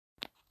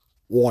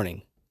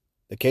Warning: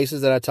 the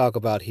cases that I talk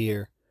about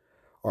here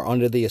are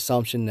under the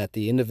assumption that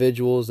the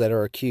individuals that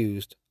are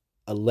accused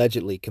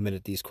allegedly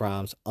committed these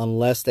crimes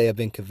unless they have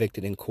been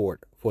convicted in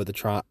court for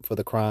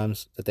the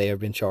crimes that they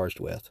have been charged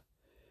with.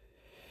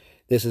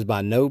 This is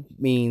by no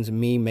means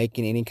me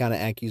making any kind of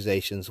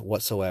accusations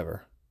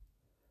whatsoever.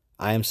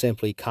 I am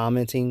simply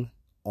commenting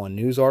on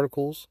news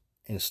articles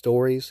and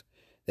stories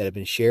that have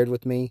been shared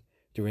with me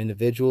through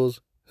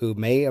individuals who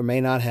may or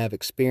may not have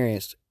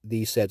experienced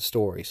these said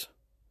stories.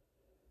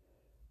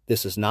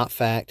 This is not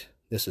fact.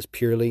 This is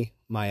purely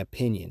my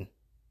opinion,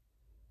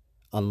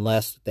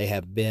 unless they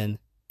have been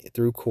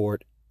through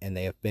court and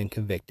they have been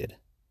convicted.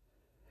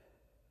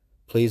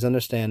 Please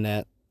understand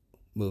that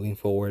moving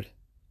forward.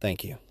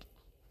 Thank you.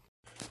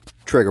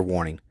 Trigger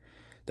warning.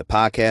 The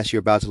podcast you're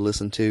about to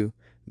listen to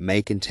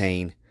may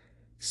contain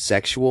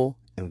sexual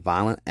and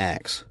violent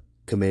acts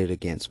committed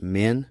against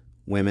men,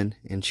 women,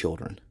 and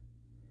children.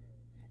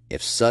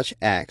 If such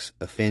acts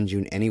offend you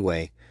in any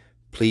way,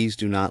 please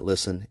do not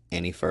listen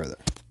any further.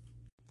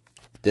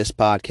 This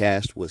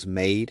podcast was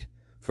made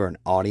for an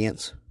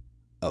audience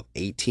of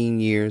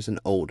 18 years and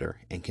older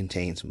and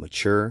contains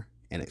mature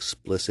and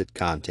explicit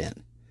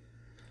content.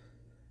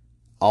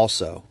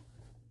 Also,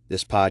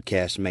 this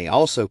podcast may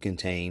also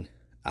contain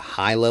a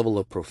high level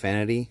of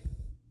profanity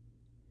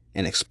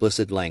and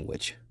explicit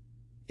language.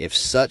 If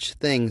such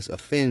things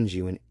offend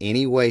you in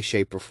any way,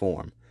 shape, or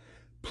form,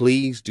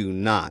 please do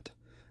not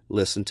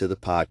listen to the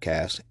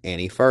podcast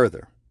any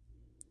further.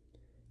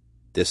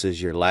 This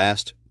is your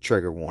last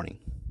trigger warning.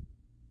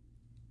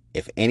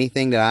 If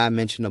anything that I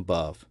mentioned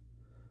above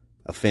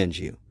offends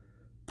you,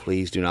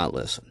 please do not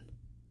listen.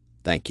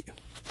 Thank you.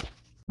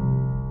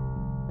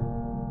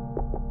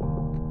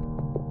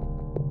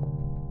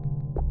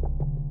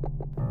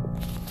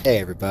 Hey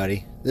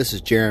everybody, this is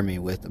Jeremy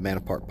with the Man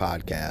Apart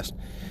Podcast.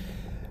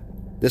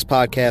 This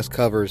podcast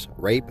covers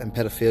rape and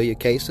pedophilia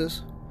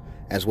cases,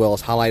 as well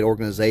as highlight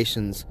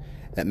organizations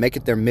that make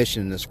it their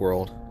mission in this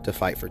world to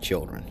fight for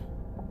children.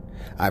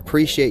 I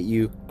appreciate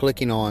you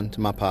clicking on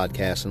to my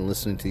podcast and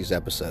listening to these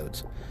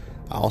episodes.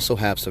 I also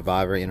have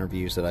survivor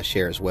interviews that I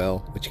share as well,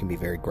 which can be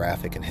very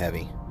graphic and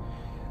heavy,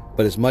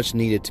 but is much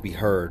needed to be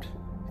heard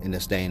in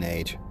this day and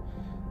age,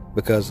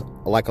 because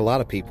like a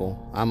lot of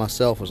people, I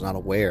myself was not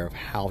aware of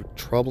how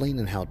troubling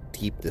and how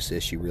deep this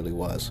issue really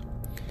was,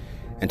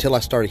 until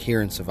I started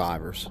hearing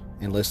survivors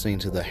and listening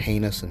to the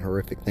heinous and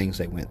horrific things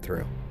they went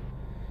through.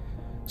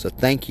 So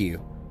thank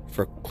you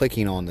for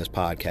clicking on this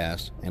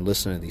podcast and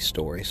listening to these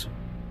stories.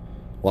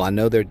 While I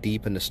know they're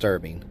deep and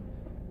disturbing,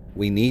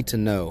 we need to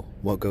know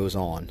what goes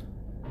on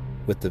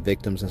with the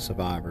victims and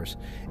survivors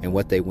and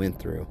what they went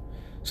through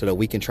so that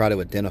we can try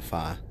to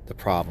identify the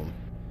problem,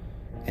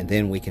 and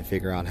then we can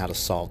figure out how to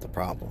solve the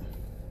problem.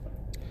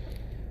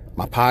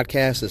 My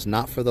podcast is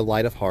not for the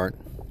light of heart.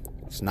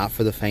 It's not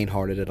for the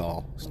faint-hearted at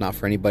all. It's not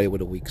for anybody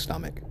with a weak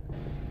stomach.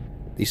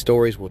 These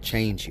stories will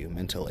change you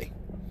mentally.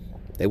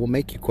 They will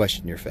make you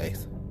question your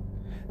faith.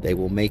 They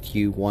will make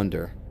you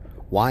wonder,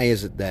 why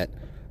is it that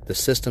the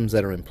systems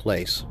that are in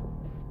place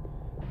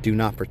do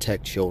not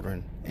protect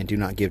children and do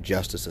not give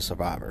justice to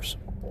survivors?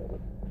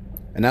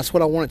 And that's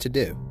what I want it to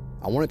do.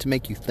 I want it to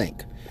make you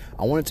think.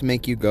 I want it to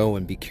make you go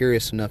and be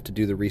curious enough to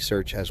do the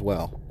research as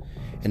well,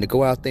 and to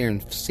go out there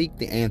and seek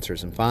the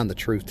answers and find the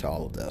truth to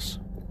all of this.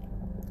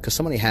 Because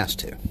somebody has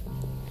to.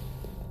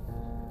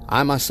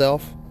 I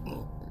myself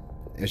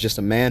was just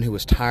a man who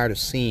was tired of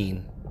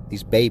seeing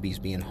these babies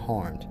being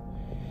harmed.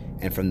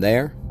 And from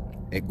there,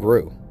 it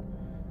grew.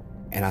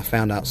 And I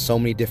found out so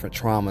many different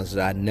traumas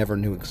that I never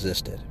knew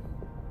existed.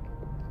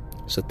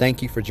 So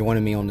thank you for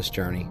joining me on this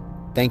journey.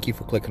 Thank you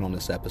for clicking on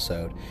this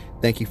episode.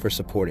 Thank you for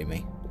supporting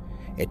me.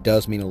 It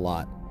does mean a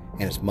lot,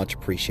 and it's much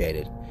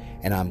appreciated.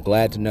 And I'm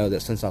glad to know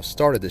that since I've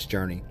started this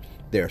journey,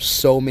 there are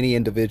so many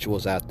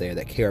individuals out there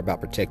that care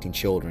about protecting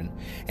children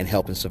and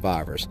helping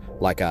survivors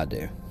like I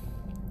do.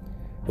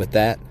 With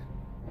that,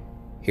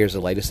 here's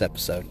the latest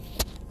episode.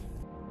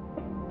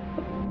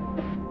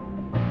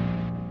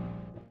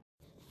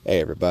 Hey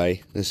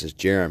everybody, this is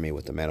Jeremy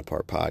with the Man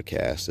Apart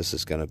Podcast. This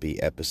is going to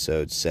be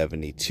episode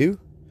 72,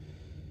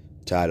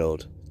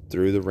 titled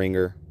Through the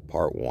Ringer,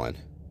 Part 1.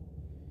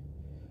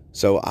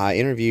 So I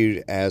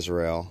interviewed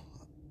Azrael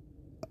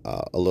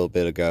a little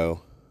bit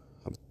ago,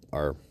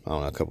 or I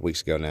don't know, a couple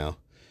weeks ago now.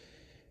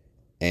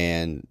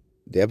 And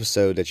the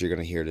episode that you're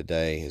going to hear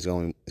today is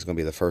going to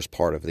be the first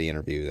part of the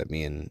interview that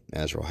me and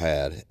Azrael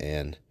had.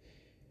 And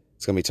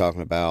it's going to be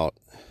talking about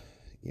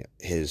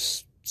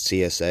his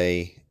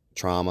CSA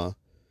trauma,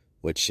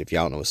 which if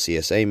y'all don't know what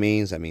CSA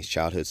means, that means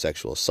childhood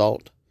sexual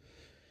assault.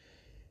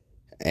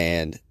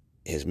 And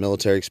his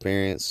military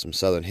experience, some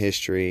Southern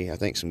history, I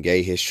think some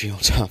gay history on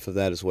top of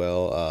that as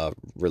well,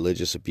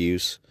 religious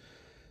abuse,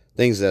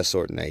 things of that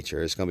sort of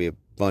nature. It's going to be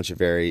a bunch of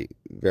very,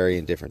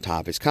 very different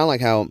topics. Kind of like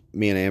how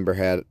me and Amber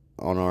had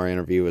on our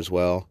interview as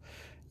well.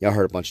 Y'all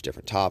heard a bunch of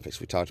different topics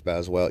we talked about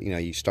as well.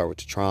 You start with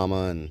the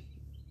trauma and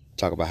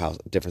talk about how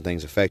different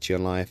things affect you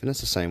in life, and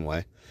it's the same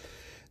way.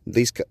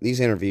 These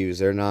interviews,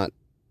 they're not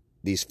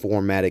these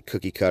formatted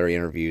cookie cutter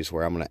interviews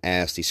where I'm going to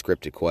ask these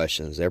scripted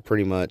questions. They're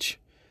pretty much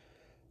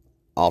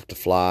off the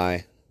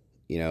fly,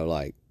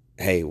 like,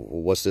 hey,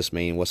 what's this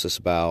mean? What's this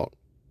about?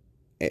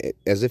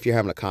 As if you're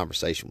having a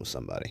conversation with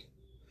somebody.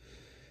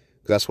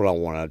 That's what I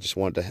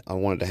wanted. I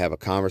wanted to have a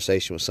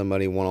conversation with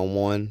somebody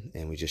one-on-one,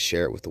 and we just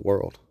share it with the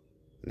world.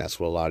 And that's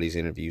what a lot of these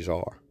interviews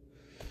are.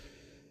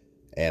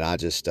 And I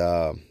just,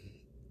 I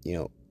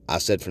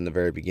said from the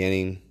very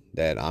beginning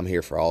that I'm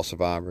here for all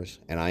survivors,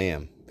 and I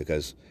am,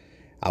 because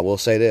I will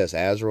say this,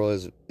 Azrael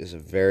is a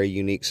very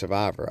unique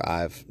survivor.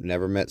 I've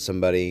never met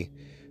somebody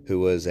who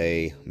was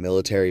a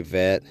military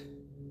vet,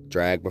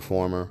 drag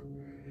performer,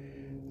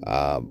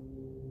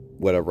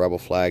 with a rebel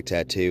flag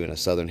tattoo and a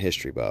Southern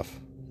history buff.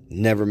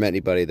 Never met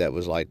anybody that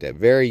was like that.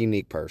 Very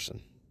unique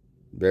person.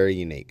 Very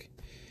unique.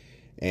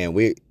 And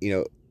we,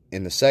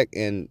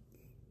 in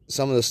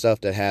some of the stuff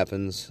that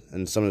happens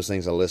and some of those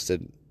things I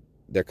listed,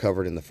 they're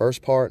covered in the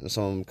first part and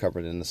some of them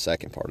covered in the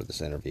second part of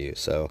this interview.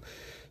 So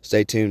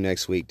stay tuned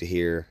next week to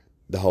hear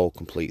the whole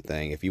complete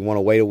thing. If you want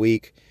to wait a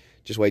week,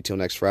 just wait till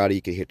next Friday.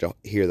 You can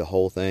hear the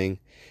whole thing.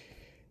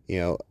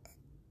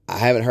 I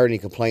haven't heard any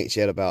complaints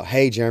yet about,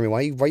 hey, Jeremy,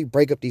 why you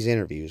break up these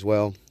interviews?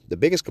 Well, the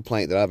biggest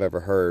complaint that I've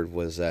ever heard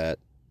was that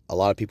a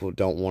lot of people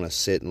don't want to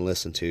sit and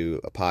listen to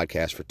a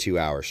podcast for 2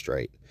 hours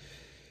straight.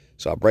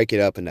 So I break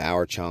it up into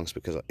hour chunks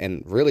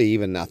and really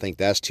even I think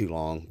that's too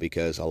long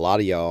because a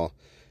lot of y'all,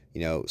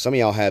 some of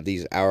y'all have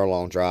these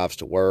hour-long drives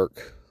to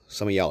work.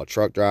 Some of y'all are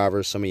truck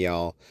drivers. Some of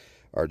y'all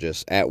are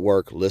just at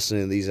work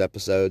listening to these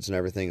episodes and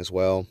everything as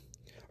well,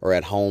 or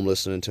at home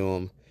listening to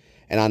them.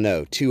 And I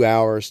know 2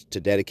 hours to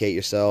dedicate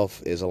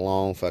yourself is a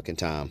long fucking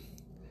time.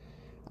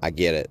 I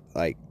get it.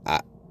 Like,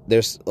 I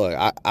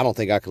don't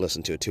think I could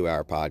listen to a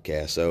 2-hour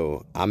podcast,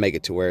 so I make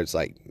it to where it's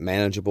like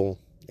manageable.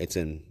 It's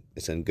in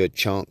good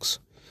chunks.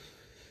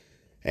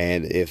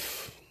 And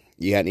if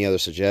you had any other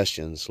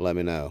suggestions, let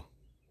me know,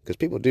 because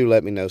people do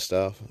let me know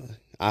stuff.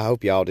 I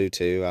hope y'all do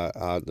too.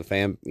 The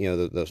fan,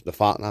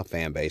 not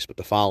fan base, but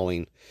the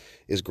following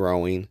is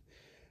growing.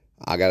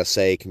 I gotta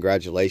say,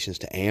 congratulations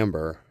to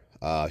Amber.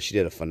 She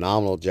did a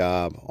phenomenal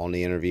job on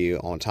the interview.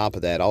 On top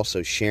of that,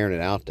 also sharing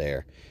it out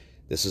there.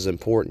 This is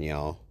important,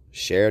 y'all.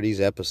 Share these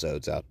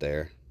episodes out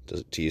there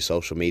to your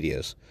social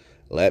medias.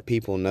 Let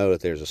people know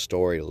that there's a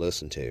story to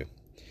listen to.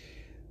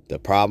 The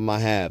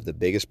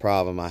biggest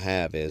problem I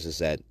have is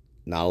that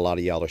not a lot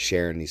of y'all are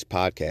sharing these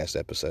podcast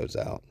episodes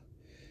out.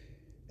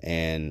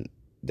 And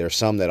there's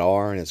some that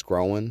are, and it's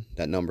growing.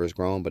 That number is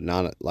growing, but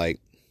not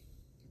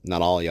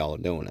all of y'all are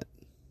doing it.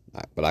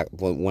 But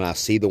when I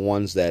see the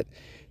ones that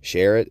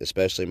share it,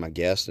 especially my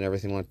guests and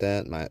everything like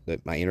that, my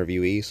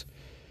interviewees,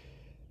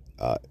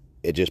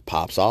 it just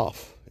pops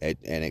off.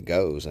 And it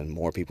goes, and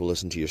more people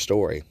listen to your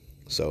story.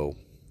 So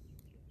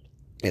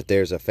if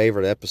there's a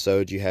favorite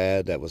episode you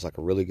had that was like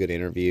a really good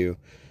interview,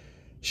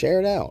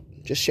 share it out.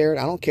 Just share it.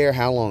 I don't care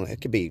how long.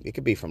 It could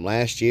be from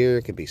last year.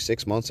 It could be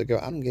 6 months ago.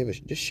 I don't give a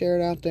shit. Just share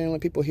it out there and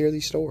let people hear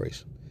these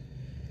stories.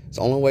 It's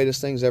the only way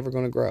this thing's ever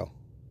going to grow.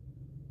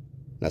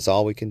 That's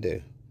all we can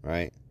do,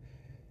 right?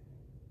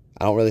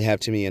 I don't really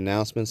have too many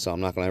announcements, so I'm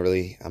not going to have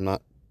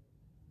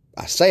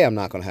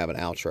an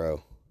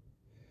outro.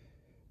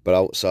 But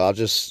I'll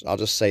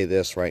just say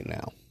this right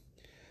now.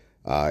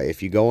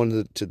 If you go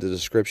into the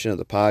description of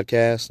the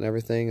podcast and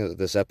everything of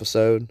this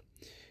episode,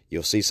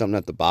 you'll see something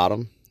at the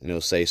bottom, and it'll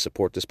say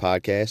support this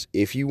podcast.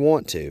 If you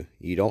want to,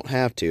 you don't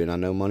have to. And I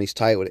know money's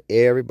tight with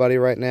everybody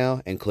right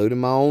now, including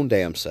my own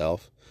damn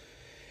self.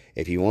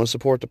 If you want to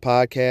support the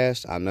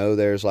podcast, I know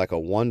there's like a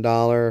 $1,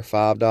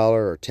 $5,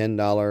 or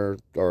 $10,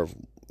 or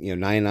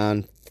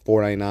 $99,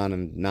 $4.99,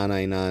 and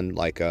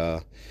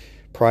 $9.99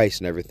 price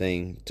and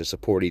everything to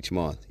support each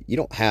month. You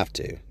don't have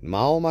to.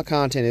 All my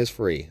content is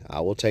free. I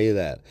will tell you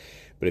that.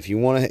 But if you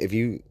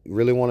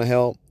really want to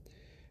help,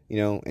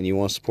 and you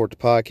want to support the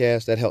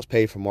podcast, that helps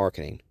pay for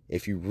marketing.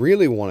 If you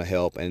really want to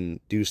help and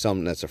do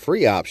something that's a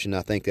free option,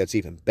 I think that's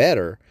even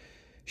better.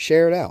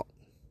 Share it out.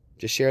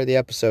 Just share the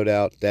episode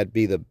out. That'd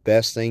be the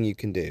best thing you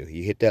can do.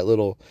 You hit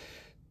that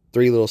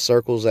three little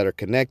circles that are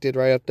connected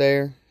right up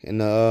there in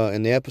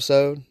the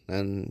episode,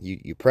 and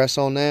you press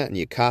on that and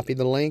you copy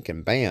the link,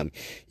 and bam,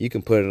 you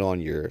can put it on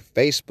your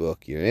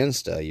Facebook, your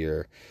Insta,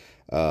 your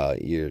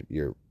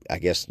I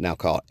guess now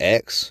called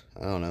X.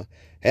 I don't know.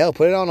 Hell,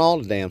 put it on all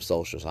the damn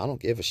socials. I don't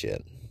give a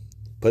shit.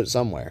 Put it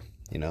somewhere,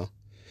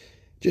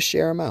 Just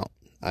share them out.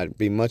 I'd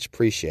be much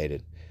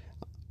appreciated.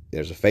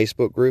 There's a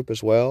Facebook group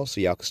as well, so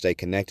y'all can stay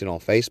connected on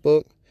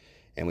Facebook,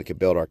 and we could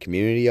build our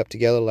community up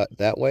together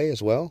that way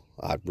as well.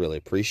 I'd really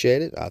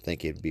appreciate it. I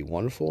think it'd be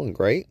wonderful and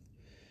great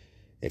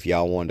if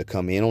y'all wanted to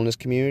come in on this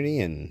community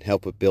and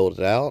help it build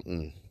it out,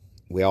 and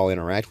we all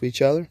interact with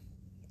each other.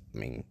 I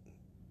mean,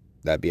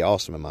 that'd be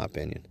awesome in my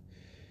opinion.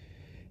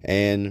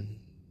 And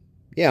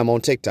yeah, I'm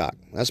on TikTok.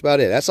 That's about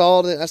it. That's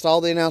all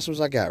the announcements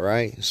I got,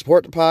 right?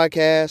 Support the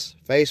podcast,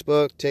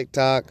 Facebook,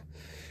 TikTok,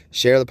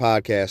 share the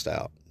podcast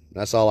out.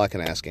 That's all I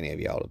can ask any of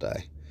y'all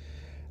today.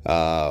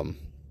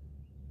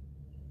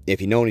 If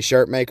you know any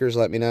shirt makers,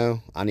 let me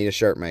know. I need a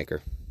shirt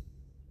maker.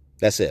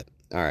 That's it.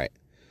 All right.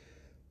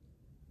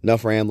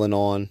 Enough rambling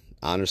on.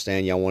 I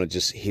understand y'all want to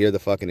just hear the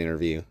fucking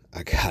interview.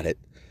 I got it.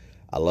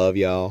 I love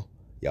y'all.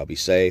 Y'all be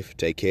safe.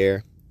 Take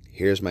care.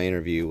 Here's my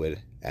interview with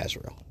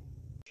Azrael.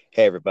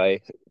 Hey,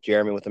 everybody.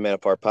 Jeremy with the Man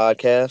Apart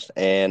Podcast.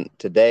 And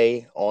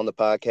today on the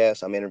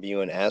podcast, I'm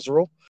interviewing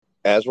Azrael.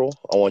 Azrael,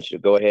 I want you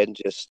to go ahead and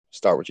just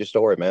start with your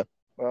story, man.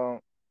 Well,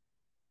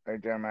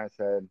 like Jeremiah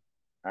said,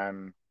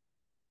 I'm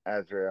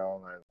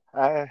Azrael.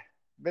 I've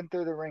been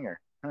through the ringer.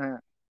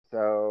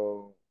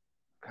 So,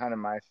 kind of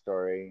my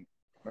story.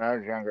 When I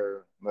was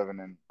younger, living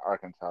in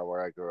Arkansas,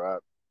 where I grew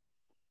up,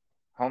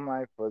 home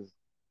life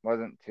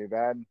wasn't too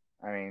bad.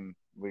 I mean,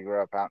 we grew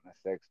up out in the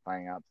sticks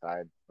playing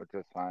outside, which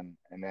was fun.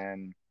 And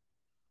then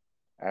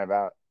at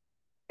about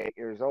 8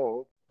 years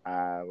old,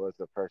 was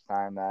the first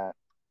time that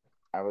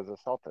I was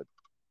assaulted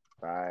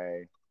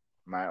by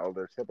my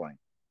older sibling,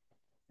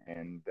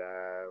 and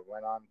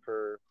went on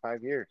for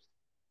 5 years.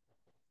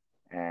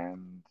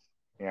 And,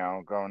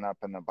 growing up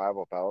in the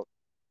Bible Belt,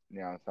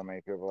 so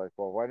many people are like,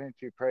 well, why didn't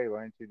you pray?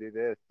 Why didn't you do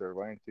this? Or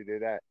why didn't you do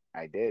that?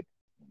 I did.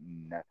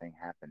 Nothing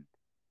happened.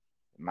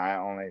 My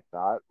only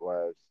thought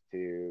was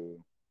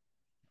to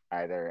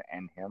either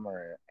end him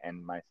or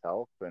end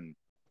myself. And,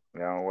 it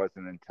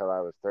wasn't until I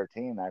was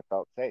 13 I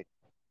felt safe.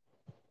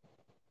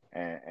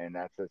 And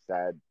that's a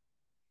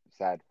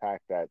sad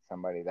fact that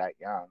somebody that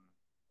young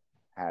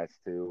has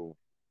to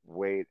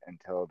wait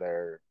until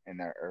they're in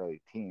their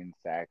early teens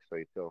to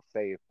actually feel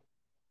safe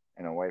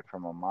and away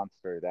from a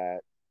monster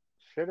that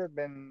should have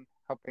been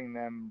helping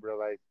them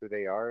realize who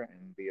they are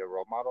and be a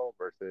role model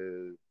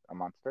versus a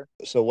monster.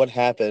 So, what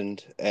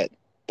happened at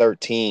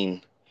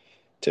 13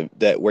 to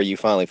that where you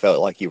finally felt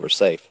like you were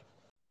safe?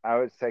 I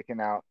was taking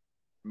out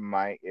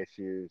my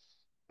issues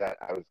that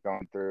I was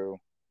going through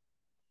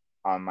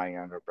on my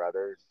younger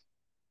brothers,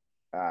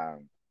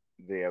 um,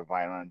 the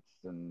violence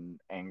and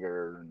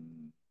anger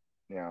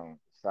and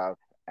stuff,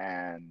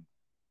 and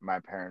my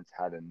parents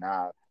had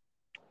enough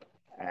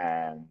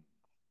and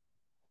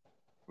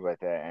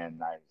with it,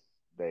 and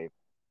they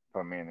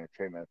put me in a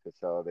treatment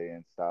facility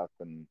and stuff,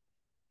 and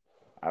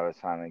I was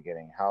finally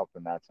getting help,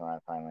 and that's when I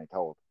finally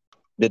told.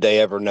 Did they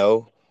ever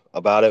know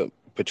about it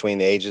between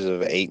the ages of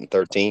They 8 and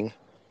 13?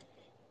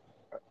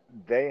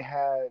 they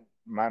had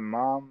my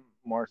mom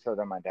more so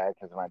than my dad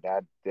because my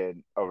dad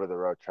did over the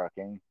road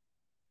trucking,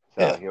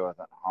 so Yeah. he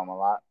wasn't home a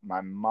lot.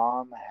 My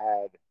mom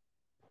had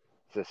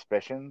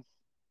suspicions,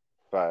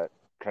 but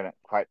couldn't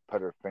quite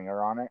put her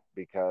finger on it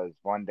because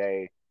one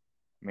day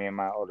me and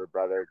my older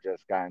brother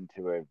just got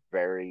into a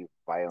very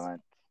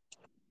violent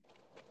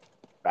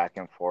back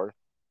and forth,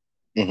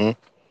 Mm-hmm.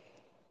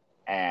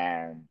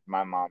 and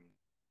my mom,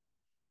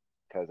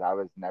 because I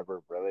was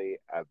never really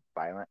a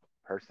violent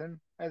person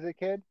as a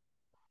kid.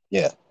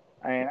 Yeah.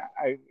 I mean,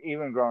 I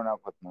even growing up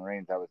with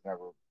Marines, I was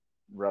never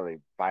really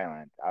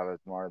violent. I was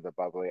more the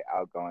bubbly,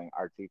 outgoing,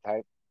 artsy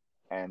type,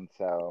 and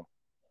so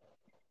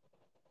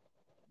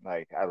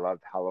like I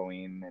loved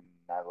Halloween and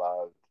I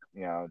loved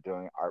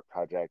doing art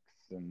projects,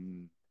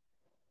 and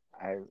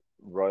I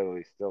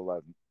royally still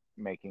love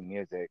making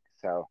music.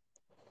 So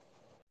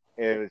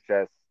it was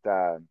just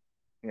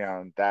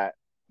that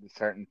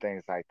certain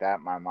things like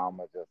that. My mom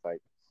was just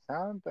like,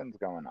 something's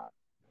going on.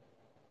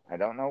 I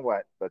don't know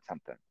what, but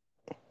something.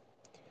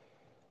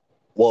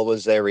 What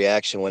was their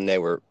reaction when they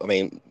were? I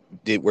mean,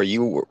 were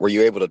you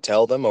able to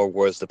tell them, or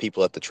was the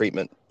people at the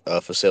treatment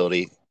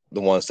facility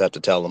the ones that have to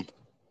tell them?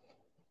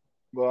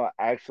 Well,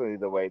 actually,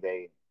 the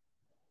way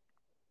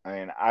I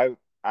mean,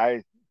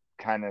 I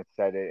kind of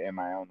said it in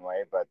my own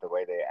way, but the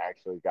way they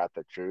actually got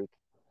the truth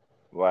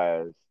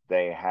was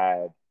they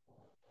had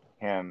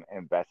him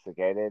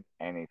investigated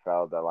and he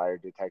failed the lie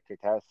detector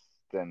test,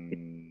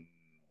 and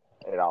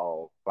it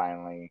all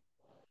finally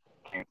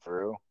came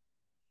through.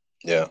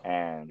 Yeah.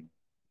 And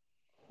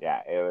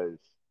yeah, it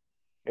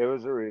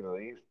was a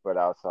relief, but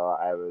also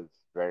I was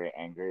very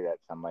angry that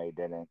somebody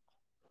didn't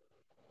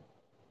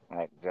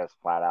like just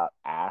flat out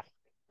ask.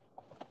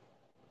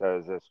 So it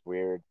was just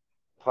weird.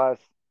 Plus,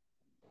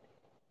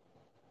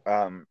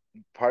 um,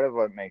 part of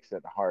what makes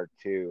it hard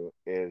too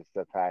is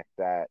the fact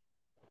that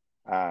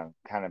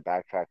kind of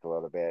backtrack a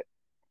little bit.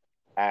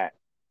 At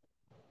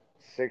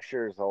 6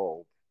 years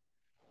old,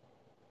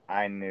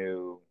 I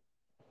knew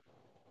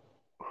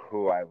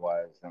who I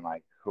was and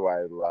like who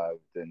I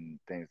loved and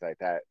things like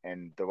that.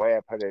 And the way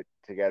I put it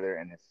together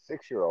in a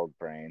 6 year old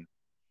brain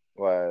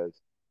was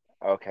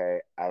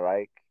okay, I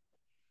like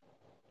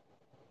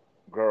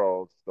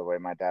girls the way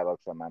my dad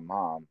looks at my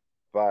mom,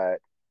 but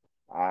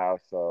I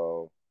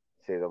also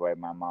see the way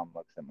my mom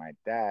looks at my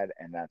dad,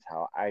 and that's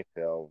how I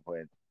feel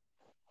with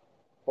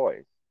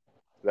boys.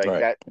 Like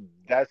Right.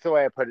 that's the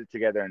way I put it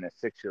together in a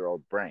 6 year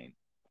old brain,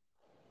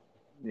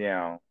 you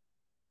know.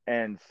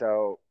 And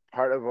so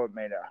part of what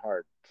made it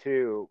hard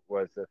too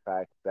was the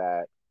fact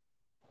that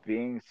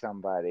being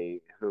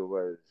somebody who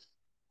was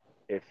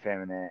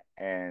effeminate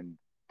and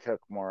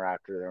took more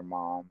after their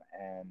mom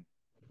and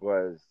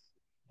was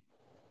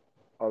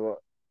a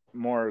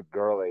more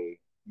girly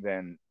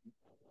than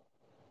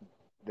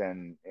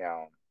Then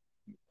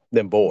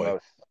boy.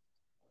 most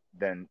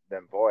than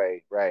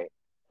boy, right?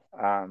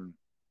 Um,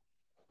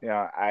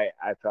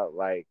 I felt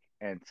like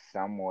in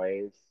some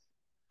ways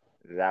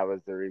that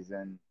was the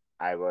reason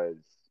I was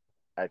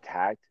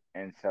attacked,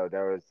 and so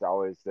there was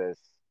always this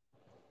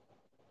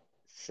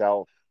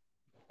self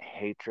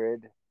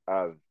hatred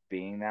of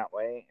being that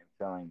way and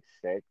feeling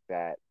sick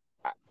that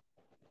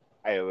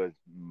it was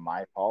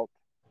my fault.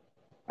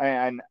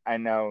 I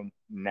know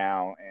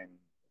now and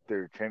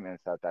through treatment and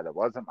stuff that it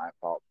wasn't my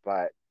fault,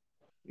 but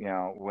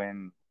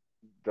when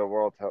the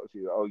world tells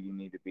you, oh, you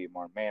need to be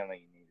more manly,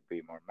 you need to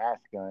be more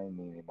masculine,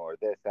 you need more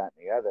this, that,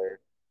 and the other,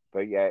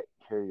 but yet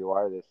here you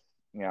are, this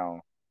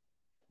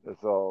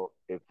little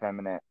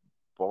effeminate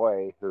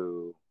boy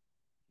who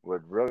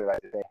would really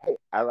like to say, hey,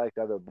 I like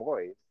other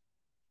boys,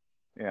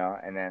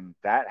 and then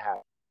that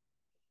happens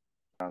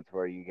to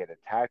where you get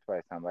attacked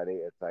by somebody.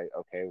 It's like,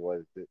 okay,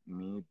 was it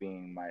me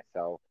being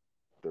myself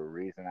the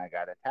reason I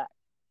got attacked?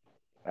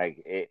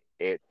 Like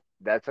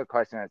that's a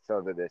question that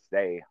still to this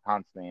day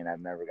haunts me, and I've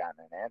never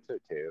gotten an answer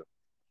to.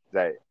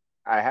 That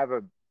I have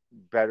a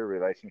better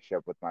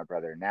relationship with my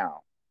brother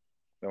now,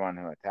 the one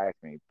who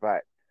attacked me,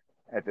 but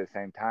at the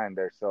same time,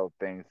 there's still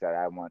things that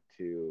I want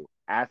to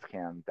ask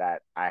him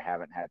that I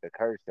haven't had the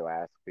courage to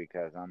ask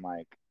because I'm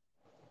like,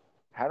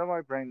 how do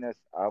I bring this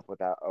up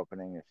without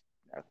opening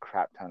a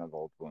crap ton of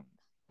old wounds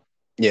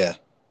Yeah.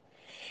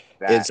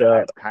 that It's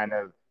I've kind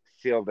of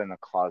sealed in a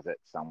closet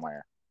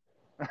somewhere?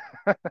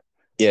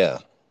 yeah.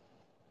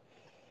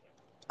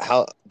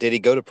 How did he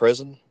go to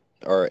prison?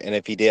 And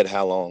if he did,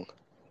 how long?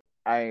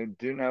 I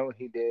do know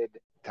he did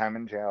time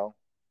in jail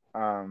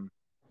um,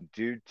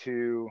 due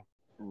to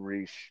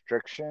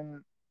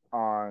restriction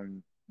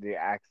on the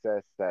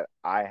access that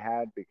I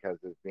had because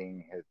of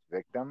being his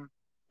victim.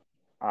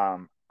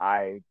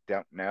 I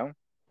don't know.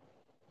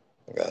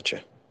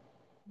 Gotcha.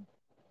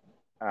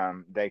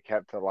 They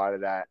kept a lot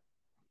of that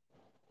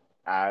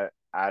out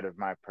of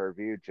my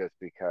purview just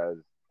because,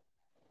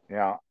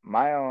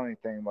 my only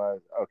thing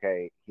was,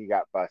 okay, he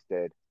got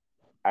busted.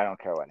 I don't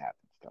care what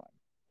happens to him.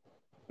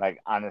 Like,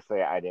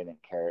 honestly, I didn't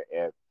care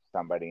if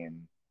somebody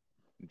in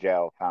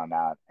jail found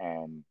out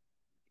and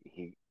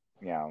he,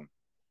 you know,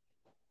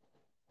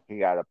 he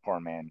got a poor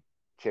man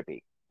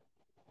chippy.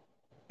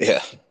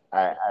 Yeah.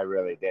 I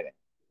really didn't,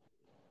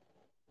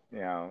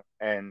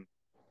 and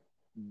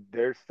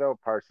there's still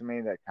parts of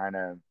me that kind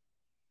of,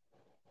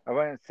 I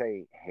wouldn't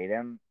say hate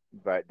him,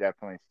 but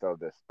definitely still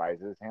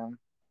despises him.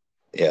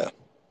 Yeah.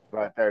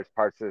 But there's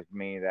parts of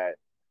me that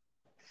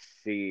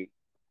see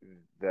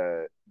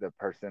the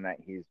person that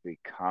he's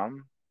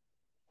become,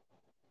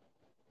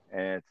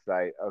 and it's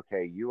like,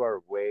 okay, you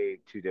are way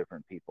two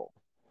different people.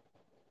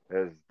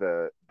 Because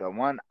the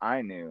one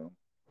I knew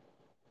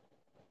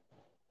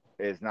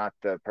is not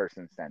the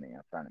person standing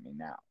in front of me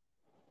now.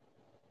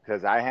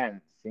 Because I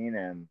hadn't seen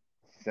him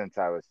since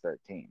I was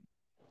 13.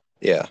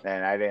 Yeah.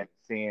 And I didn't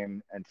see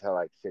him until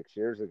like 6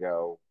 years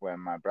ago when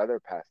my brother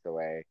passed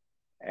away.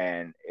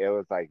 And it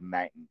was like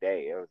night and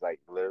day. It was like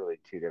literally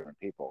two different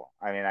people.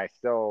 I mean, I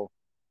still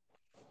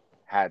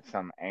had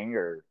some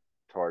anger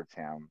towards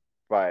him,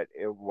 but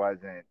it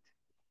wasn't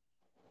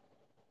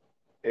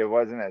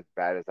as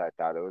bad as I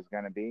thought it was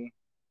going to be.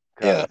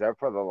 Yeah. Because there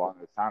for the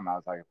longest time, I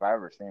was like, if I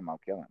ever see him, I'll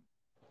kill him.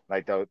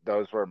 Like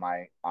those were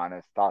my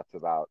honest thoughts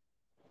about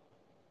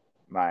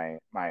my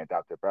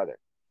adopted brother.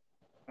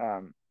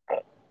 Um,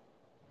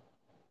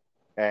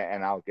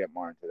 and I'll get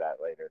more into that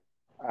later.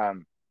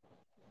 Um,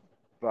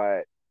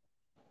 but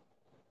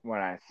when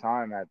I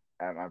saw him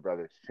at my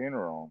brother's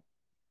funeral,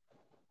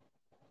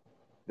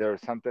 there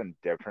was something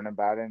different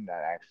about him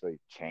that actually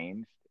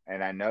changed.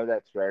 And I know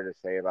that's rare to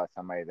say about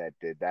somebody that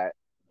did that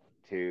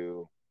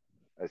to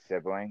a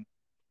sibling,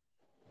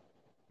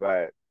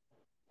 but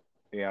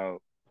you know,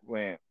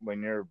 when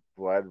you're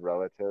blood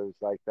relatives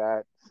like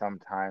that,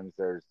 sometimes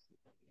there's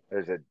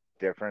a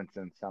difference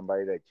in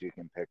somebody that you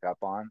can pick up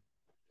on.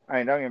 I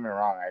mean, don't get me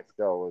wrong, I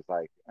still was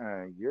like,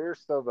 you're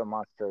still the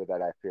monster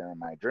that I fear in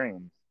my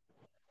dreams,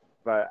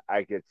 but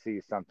I could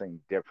see something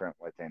different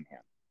within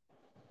him.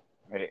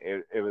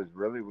 It was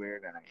really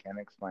weird, and I can't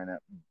explain it,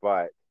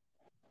 but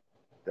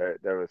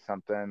there was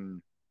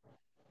something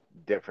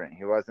different.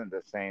 He wasn't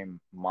the same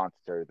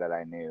monster that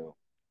I knew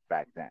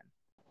back then.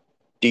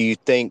 Do you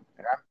think?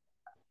 And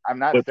I'm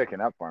not With,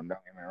 sticking up for him. Don't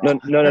get me no, wrong.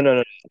 no, no,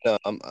 no, no.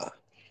 No.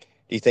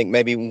 Do you think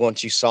maybe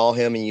once you saw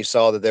him and you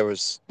saw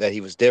that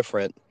he was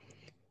different,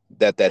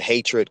 that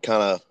hatred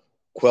kind of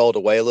quelled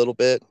away a little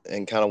bit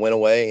and kind of went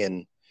away,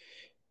 and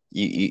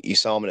you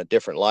saw him in a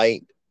different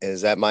light?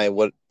 Is that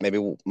what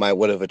maybe might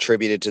would have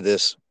attributed to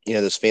this,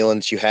 this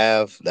feelings you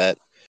have that?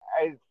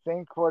 I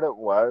think what it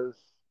was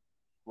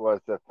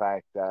the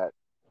fact that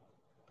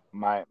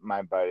my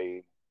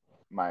buddy,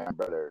 my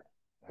brother,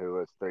 who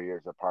was 3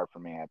 years apart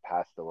from me, had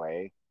passed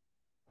away.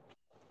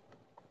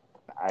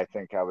 I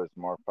think I was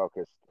more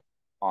focused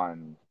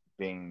on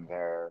being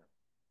there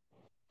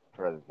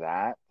for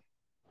that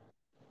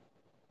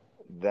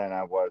than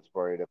I was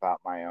worried about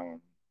my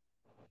own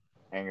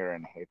anger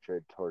and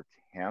hatred towards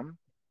him.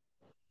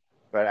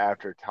 But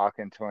after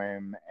talking to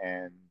him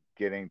and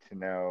getting to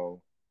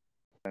know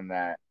him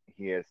that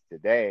he is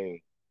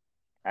today,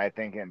 I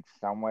think in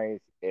some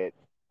ways it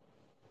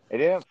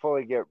didn't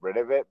fully get rid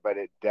of it, but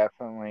it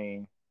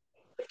definitely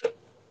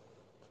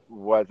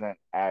wasn't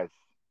as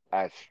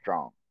as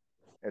strong,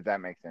 if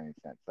that makes any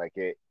sense. Like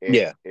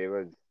Yeah. it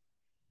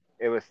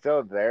was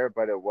still there,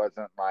 but it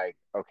wasn't like,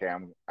 okay,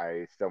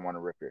 I still want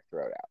to rip your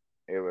throat out.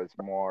 It was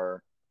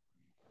more,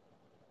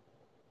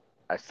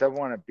 I still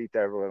want to beat the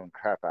ever living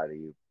crap out of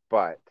you,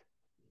 but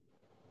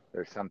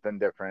there's something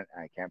different.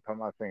 I can't put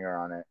my finger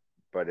on it,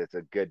 but it's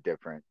a good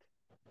different.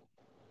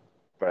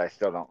 But I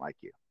still don't like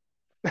you.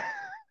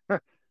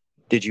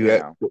 Did You you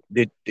know,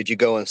 did you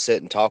go and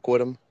sit and talk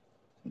with him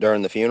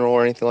during the funeral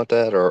or anything like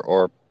that,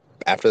 or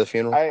after the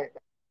funeral?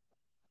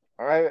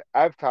 I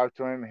I've talked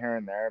to him here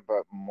and there,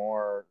 but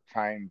more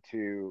trying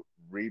to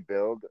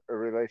rebuild a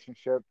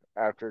relationship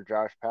after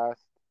Josh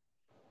passed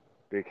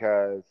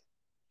because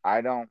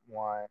I don't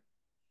want,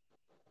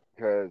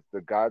 because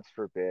the gods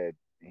forbid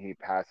he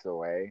pass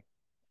away.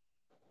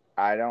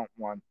 I don't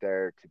want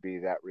there to be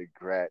that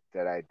regret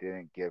that I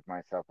didn't give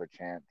myself a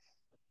chance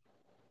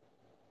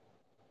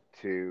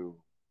to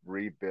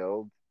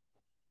rebuild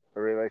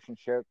a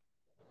relationship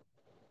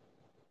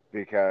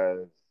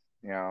because,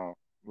 you know,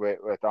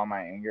 with all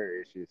my anger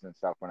issues and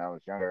stuff when I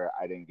was younger,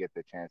 I didn't get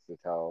the chance to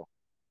tell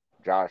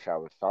Josh I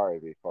was sorry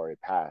before he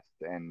passed,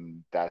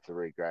 and that's a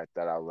regret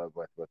that I'll live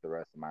with the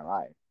rest of my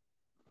life.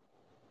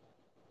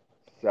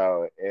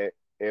 So it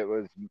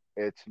was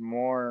it's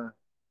more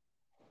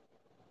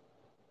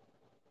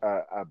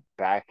a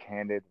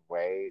backhanded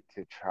way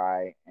to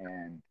try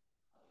and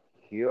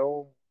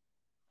heal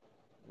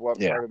what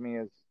Yeah. part of me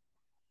is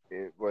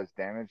it was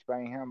damaged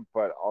by him,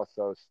 but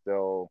also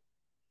still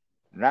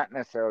not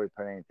necessarily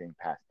put anything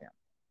past him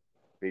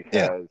Yeah.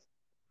 because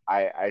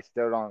I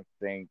still don't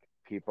think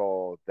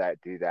people that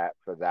do that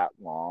for that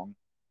long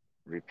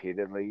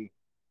repeatedly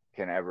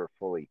can ever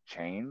fully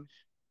change.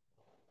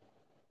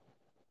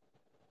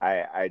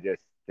 I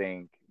just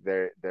think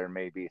there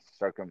may be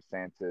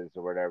circumstances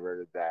or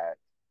whatever that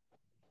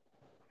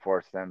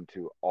force them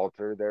to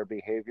alter their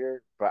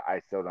behavior, but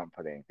I still don't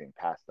put anything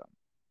past them.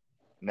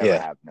 Never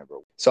Yeah. have, never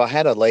will. So I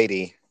had a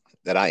lady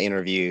that I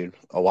interviewed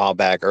a while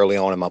back early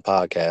on in my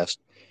podcast,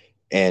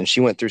 and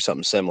she went through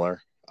something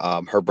similar.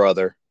 Her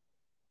brother,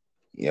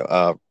 you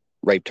know,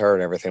 raped her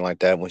and everything like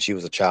that when she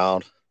was a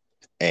child,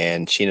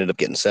 and she ended up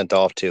getting sent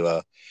off to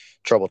a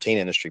troubled teen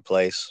industry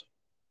place.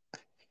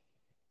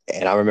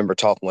 And I remember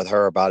talking with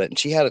her about it, and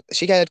she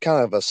had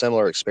kind of a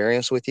similar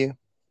experience with you,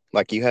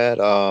 like you had.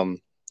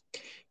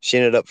 She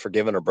ended up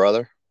forgiving her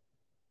brother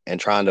and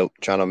trying to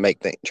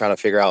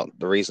figure out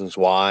the reasons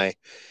why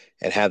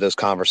and have those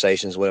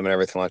conversations with him and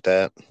everything like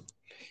that.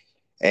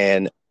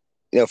 And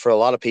for a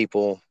lot of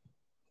people,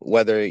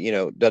 whether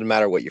doesn't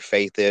matter what your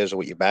faith is or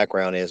what your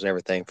background is and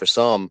everything. For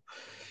some,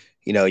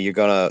 you're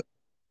gonna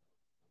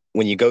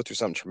when you go through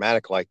something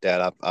traumatic like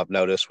that. I've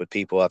noticed with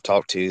people I've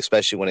talked to,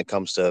 especially when it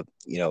comes to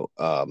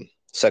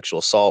sexual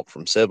assault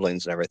from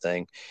siblings and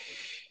everything.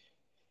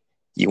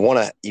 You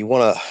wanna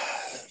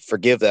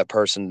forgive that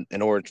person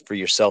in order for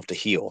yourself to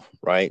heal,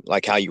 right?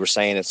 Like how you were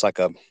saying, it's like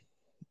a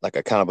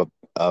kind of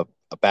a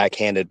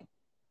backhanded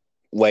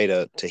way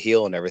to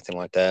heal and everything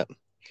like that.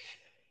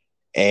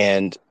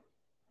 And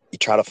you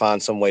try to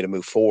find some way to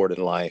move forward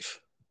in life,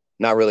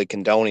 not really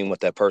condoning what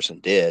that person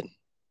did,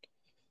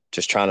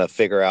 just trying to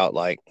figure out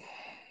like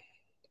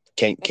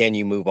can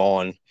you move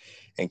on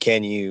and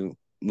can you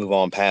move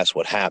on past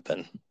what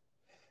happened.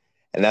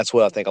 And that's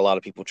what I think a lot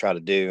of people try to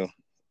do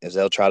is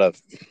they'll try to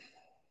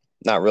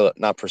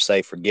not per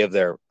se forgive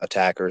their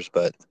attackers,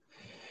 but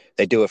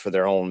they do it for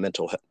their own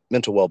mental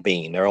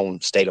well-being, their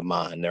own state of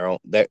mind,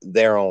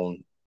 their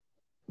own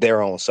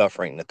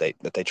suffering that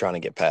they trying to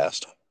get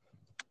past.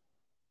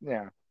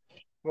 Yeah.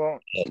 Well,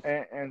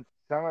 and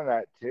some of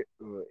that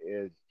too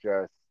is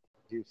just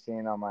you've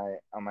seen on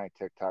my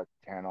TikTok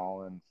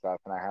channel and stuff,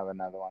 and I have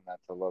another one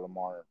that's a little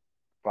more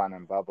fun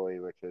and bubbly,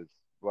 which is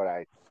what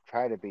I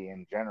try to be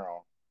in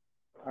general.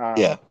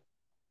 Yeah. Um,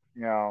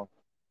 you know,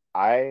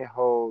 I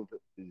hold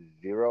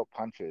zero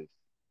punches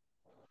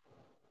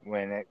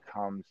when it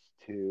comes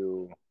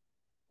to,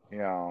 you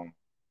know,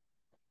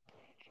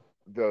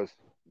 those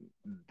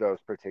those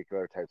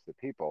particular types of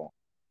people.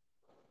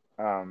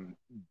 Um,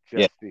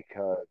 Yeah. just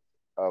because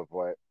of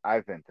what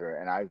I've been through,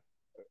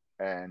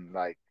 and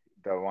like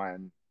the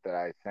one that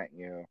I sent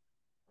you,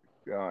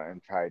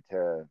 and tried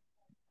to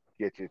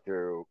get you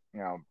through,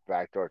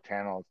 backdoor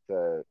channels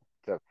to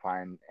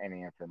find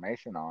any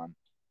information on.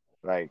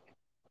 Like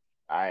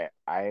I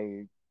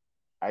I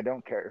I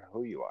don't care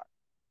who you are.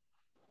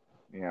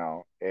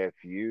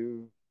 If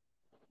you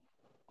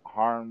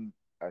harm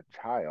a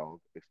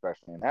child,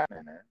 especially in that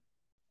manner,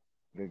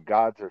 the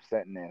gods are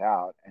setting it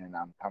out, and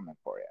I'm coming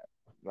for you.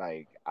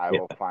 Like I Yeah.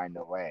 will find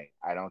a way.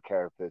 I don't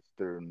care if it's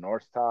through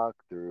Norse Talk,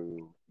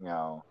 through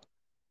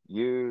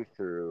you,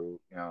 through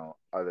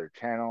other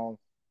channels.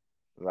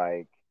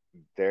 Like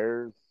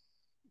there's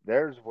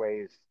there's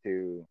ways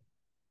to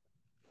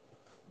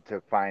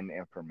find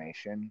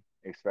information,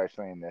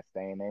 especially in this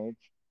day and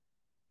age,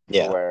 to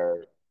Yeah.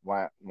 where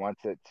once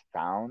it's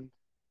found,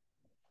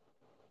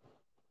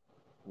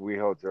 we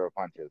hold zero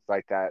punches.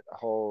 Like that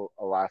whole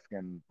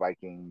Alaskan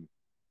Viking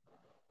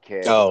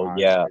kid Oh on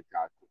yeah.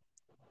 TikTok.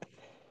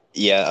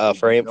 Yeah.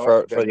 For The him,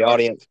 North, for the the North,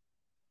 audience,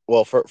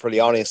 well, for the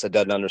audience that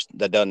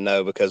that doesn't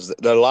know, because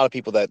there are a lot of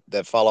people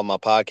that follow my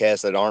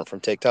podcast that aren't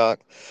from TikTok.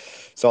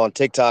 So on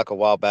TikTok a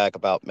while back,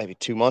 about maybe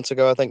 2 months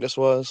ago, I think this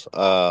was,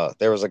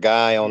 there was a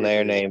guy on Two or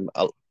there three. named,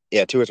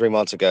 yeah, 2 or 3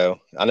 months ago.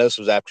 I know this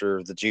was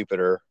after the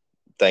Jupiter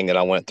thing that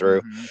I went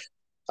through. Mm-hmm.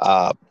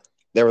 Uh,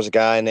 there was a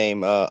guy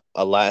named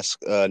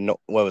Alaska, no,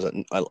 what was it?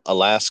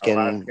 Alaskan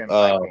Alaskan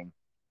Viking.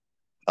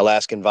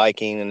 Alaskan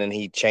Viking, and then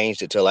he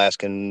changed it to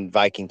Alaskan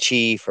Viking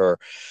Chief or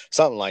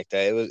something like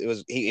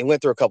that. He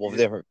went through a couple of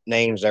His, different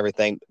names and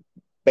everything. yeah,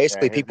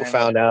 Basically, his people name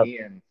was found out,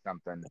 Ian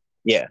something.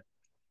 yeah,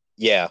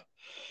 yeah,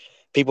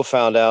 people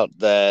found out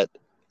that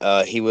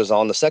he was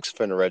on the sex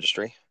offender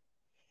registry,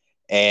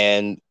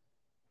 and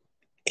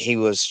he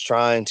was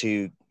trying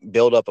to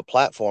build up a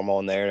platform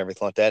on there and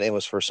everything like that. It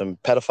was for some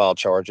pedophile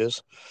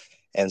charges.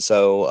 And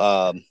so,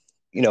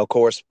 of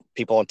course,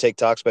 people on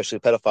TikTok, especially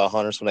pedophile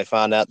hunters, when they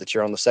find out that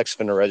you're on the sex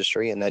offender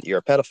registry and that you're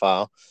a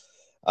pedophile,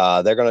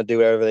 they're going to do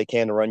whatever they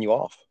can to run you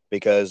off.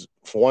 Because,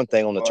 for one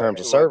thing, on the Well, terms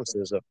of it wasn't.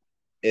 services,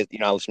 you're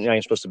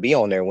not supposed to be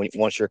on there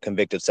once you're a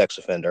convicted sex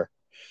offender.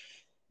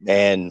 Yeah,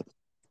 And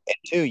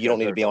two, you don't because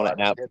need to there's be a on an lot of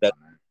app kids that, on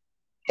there.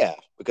 yeah,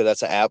 because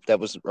that's an app that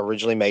was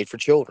originally made for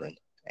children.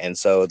 And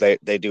so they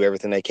do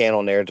everything they can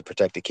on there to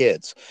protect the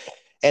kids.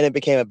 And it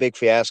became a big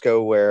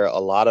fiasco where a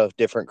lot of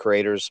different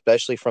creators,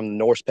 especially from the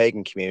Norse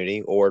pagan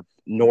community or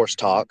Norse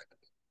Mm-hmm. talk,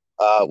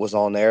 was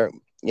on there,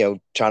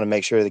 trying to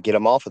make sure to get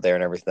them off of there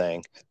and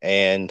everything.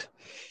 And,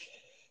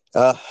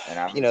 uh, And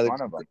I you was know,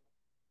 one of them.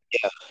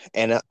 yeah,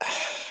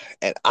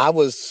 and I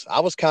was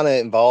kind of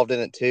involved in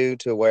it too,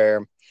 to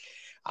where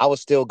I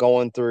was still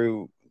going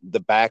through the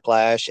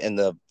backlash and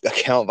the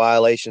account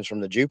violations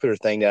from the Jupiter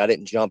thing, that I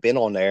didn't jump in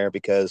on there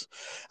because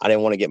I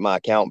didn't want to get my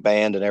account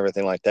banned and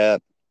everything like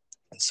that.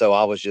 So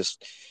I was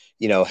just,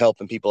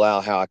 helping people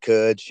out how I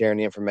could, sharing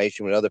the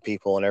information with other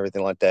people and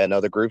everything like that, and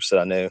other groups that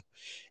I knew.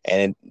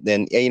 And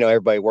then,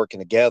 everybody working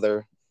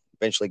together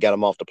eventually got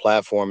him off the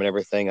platform and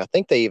everything. I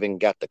think they even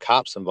got the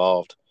cops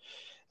involved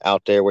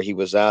out there where he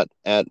was at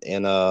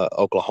in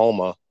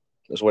Oklahoma,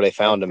 is where they I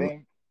found him.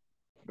 think,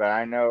 but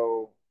I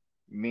know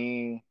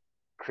me,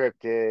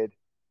 Cryptid,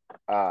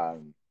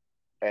 um,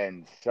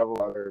 and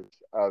several others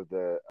of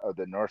the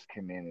Norse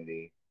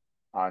community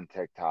on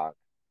TikTok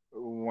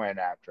went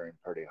after him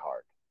pretty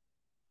hard.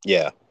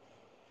 Yeah.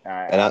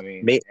 And I I,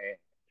 mean, me,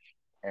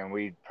 and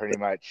we pretty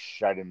much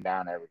shut him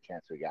down every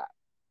chance we got.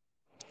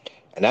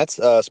 and that's,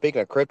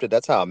 speaking of cryptid,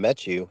 that's how I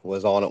met you,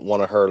 was on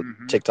one of her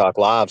Mm-hmm. TikTok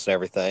lives and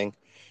everything.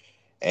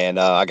 And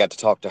I got to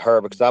talk to her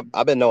because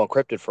I've been knowing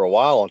Cryptid for a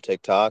while on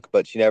TikTok,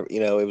 but she never,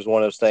 it was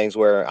one of those things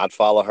where I'd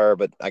follow her,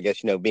 but I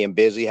guess, being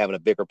busy, having a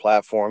bigger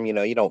platform, you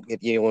don't want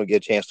to get a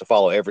chance to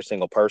follow every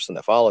single person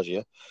that follows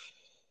you.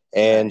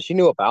 And Right. she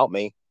knew about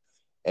me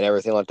and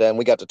everything like that. And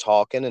we got to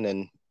talking, and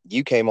then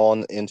you came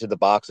on into the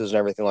boxes and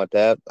everything like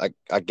that.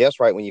 I guess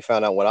right when you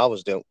found out what I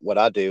was doing, what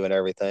I do and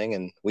everything.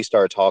 And we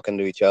started talking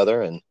to each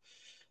other, and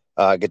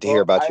get to hear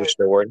Well, about your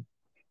story.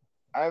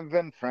 I've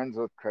been friends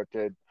with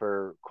Cryptid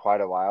for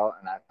quite a while,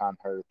 and I found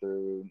her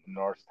through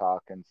Norse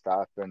Talk and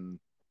stuff, and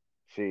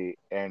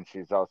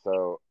she's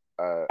also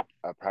a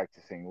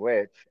practicing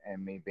witch,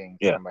 and me being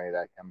Yeah. somebody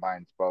that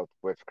combines both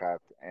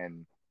witchcraft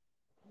and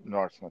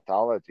Norse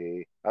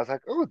mythology, I was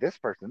like, "Oh, this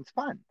person's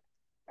fun,"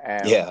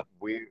 and Yeah.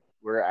 we're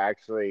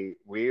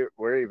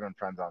even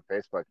friends on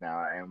Facebook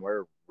now, and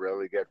we're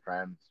really good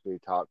friends. We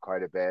talk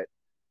quite a bit.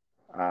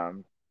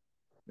 Um,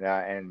 yeah,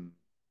 and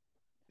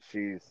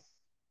she's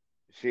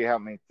she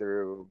helped me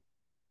through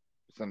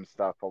some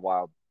stuff a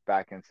while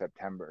back in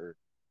September,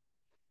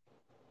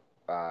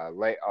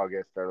 late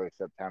August, early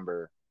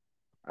September.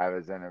 I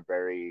was in a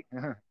very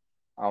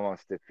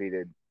almost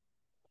defeated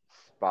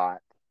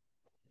spot,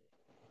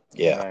 and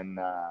Yeah. then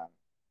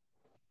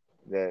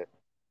the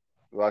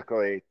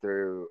luckily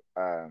through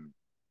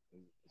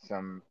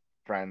some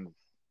friends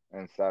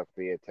and stuff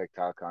via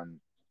TikTok on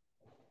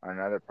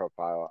another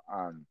profile,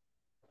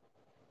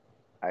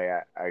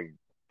 I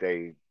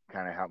they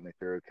kind of helped me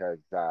through because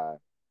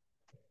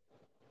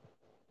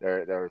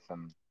there was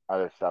some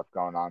other stuff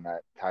going on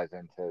that ties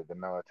into the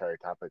military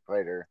topic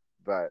later,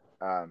 but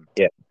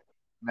Yeah.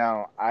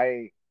 no,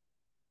 I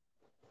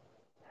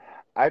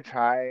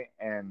try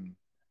and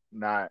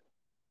not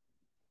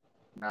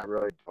not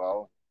really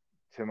dwell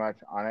too much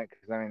on it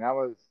because I mean that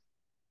was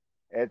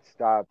it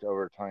stopped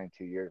over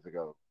 22 years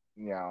ago,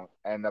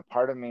 and the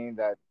part of me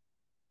that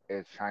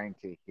is trying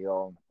to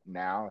heal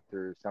now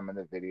through some of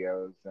the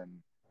videos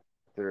and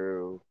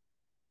through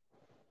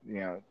you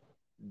know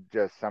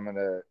just some of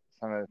the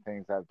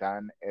things I've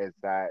done is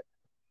that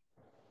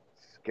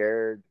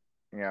scared,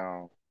 you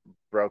know,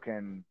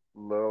 broken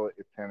little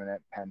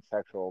effeminate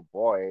pansexual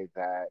boy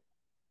that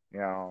you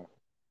know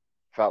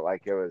felt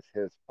like it was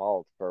his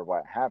fault for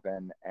what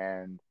happened,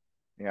 and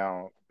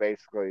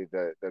basically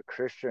the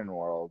Christian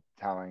world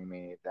telling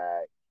me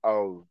that,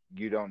 oh,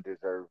 you don't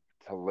deserve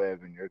to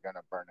live and you're going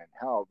to burn in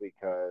hell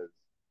because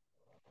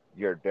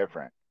you're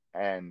different.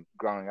 And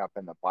growing up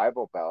in the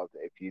Bible Belt,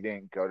 if you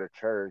didn't go to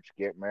church,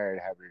 get married,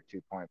 have your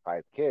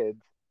 2.5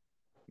 kids,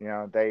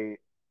 they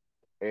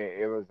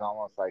it was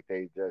almost like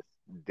they just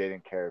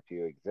didn't care if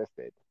you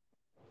existed.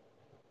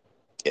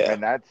 Yeah.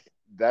 And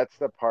that's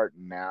the part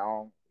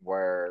now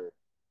where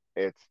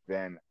it's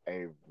been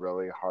a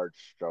really hard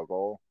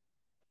struggle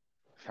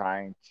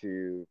trying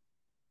to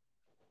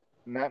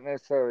not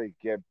necessarily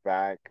get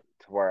back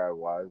to where I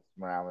was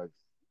when I was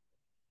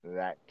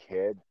that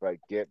kid, but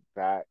get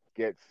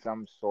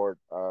some sort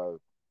of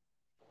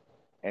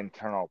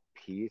internal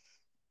peace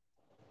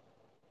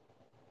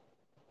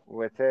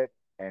with it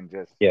and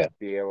just Yeah.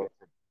 be able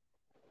to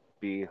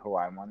be who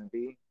I want to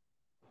be,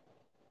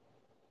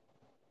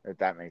 if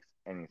that makes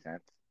any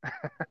sense.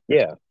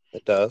 Yeah,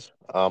 it does.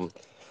 A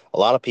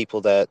lot of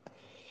people that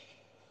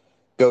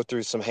go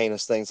through some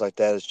heinous things like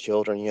that as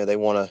children, they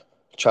want to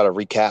try to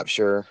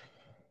recapture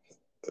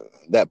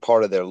that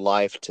part of their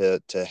life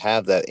to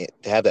have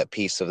that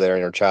piece of their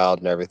inner child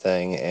and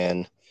everything,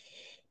 and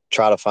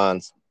try to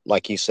find,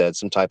 like you said,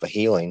 some type of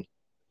healing.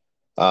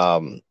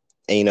 And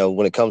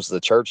when it comes to the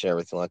church and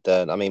everything like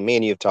that, I mean, me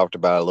and you have talked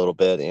about it a little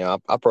bit.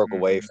 I broke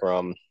away Hmm.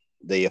 from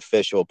the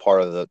official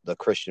part of the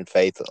Christian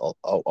faith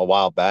a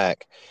while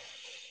back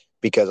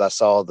because I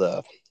saw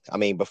I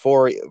mean,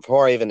 before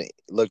I even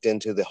looked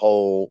into the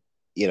whole,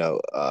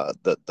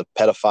 the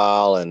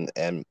pedophile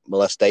and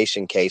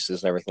molestation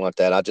cases and everything like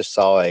that, I just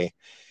saw and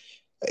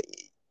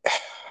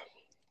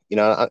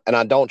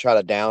I don't try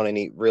to down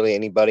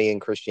anybody in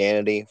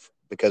Christianity,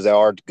 because there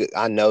are good,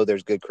 I know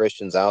there's good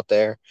Christians out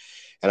there,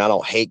 and I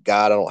don't hate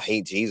God, I don't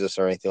hate Jesus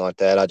or anything like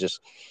that.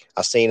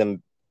 I seen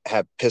him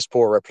have piss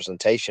poor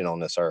representation on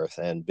this earth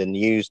and been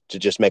used to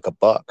just make a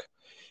buck.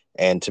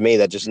 And to me,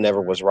 that just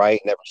never Hmm. was right,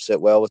 never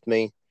sit well with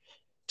me.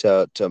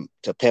 To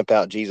pimp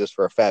out Jesus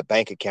for a fat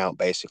bank account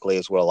basically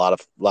is what a lot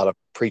of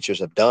preachers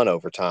have done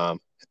over time.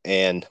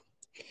 And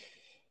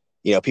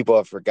people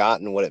have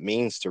forgotten what it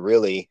means to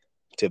really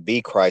to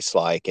be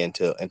Christ-like and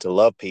to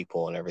love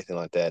people and everything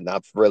like that. And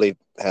I've really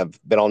have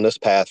been on this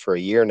path for a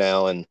year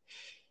now and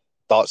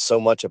thought so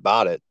much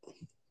about it,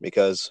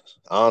 because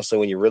honestly,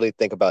 when you really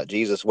think about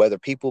Jesus, whether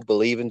people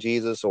believe in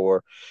Jesus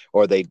or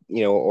they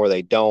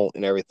don't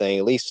and everything,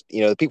 at least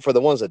the people, for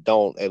the ones that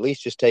don't, at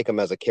least just take him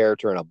as a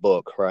character in a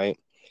book, right?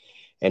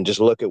 And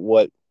just look at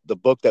what the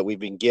book that we've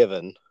been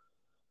given,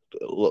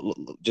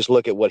 just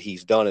look at what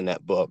he's done in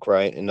that book,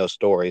 right? In those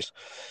stories,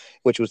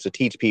 which was to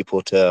teach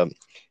people to,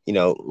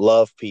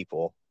 love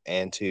people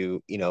and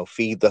to,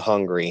 feed the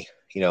hungry,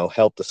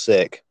 help the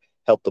sick,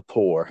 help the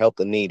poor, help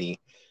the needy,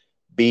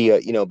 be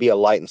a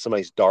light in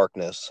somebody's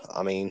darkness.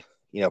 I mean,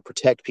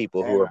 protect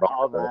people who And are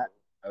all vulnerable.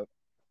 that, oh,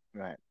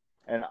 right.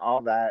 And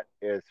all that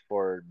is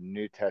for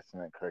New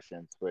Testament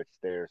Christians, which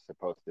they're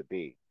supposed to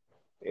be.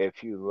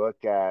 If you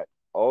look at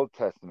Old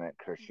Testament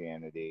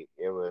Christianity,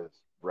 it was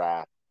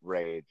wrath,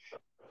 rage,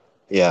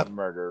 Yeah.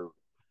 murder,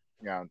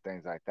 and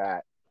things like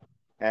that.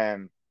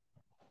 And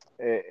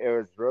it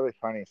was really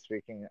funny,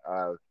 speaking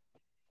of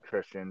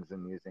Christians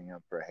and using them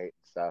for hate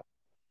and stuff.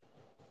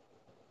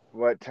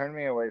 What turned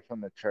me away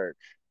from the church,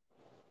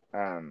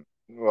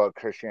 well,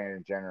 Christianity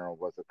in general,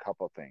 was a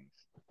couple things.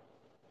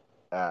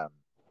 Um,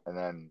 and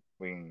then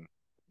we can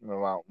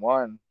move on.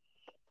 One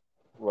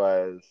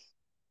was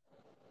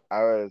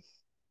I was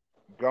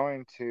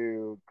going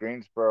to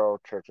Greensboro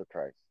Church of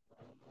Christ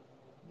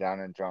down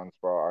in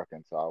Jonesboro,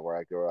 Arkansas, where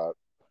I grew up.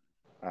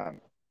 Um,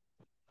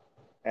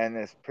 and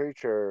this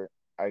preacher,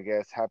 I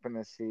guess, happened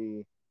to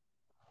see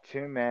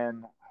two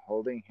men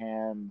holding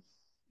hands,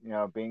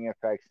 being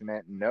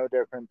affectionate, no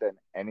different than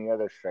any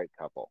other straight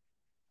couple.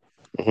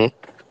 Hmm.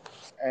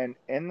 And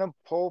in the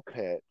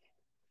pulpit,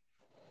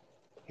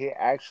 he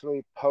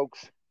actually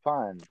pokes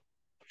fun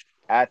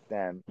at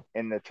them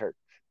in the church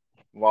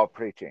while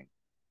preaching,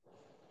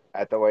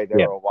 at the way they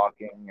Yeah. were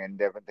walking and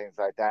different things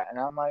like that. And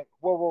I'm like,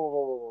 whoa, whoa,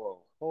 whoa, whoa,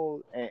 whoa,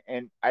 hold.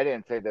 And I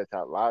didn't say this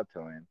out loud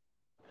to him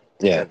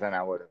Yeah. because then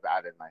I would have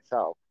added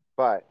myself.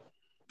 But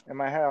in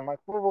my head, I'm like,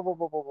 whoa, whoa, whoa,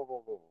 whoa, whoa, whoa,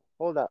 whoa, whoa,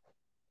 hold up.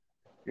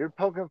 You're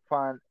poking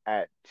fun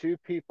at two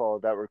people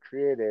that were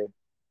created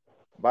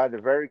by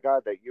the very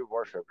God that you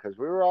worship, because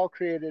we were all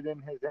created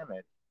in his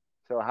image.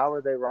 So how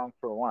are they wrong,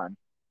 for one?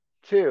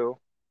 Two,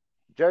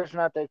 judge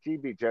not that ye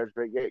be judged,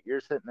 but yet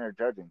you're sitting there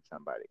judging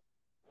somebody.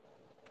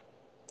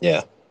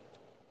 Yeah.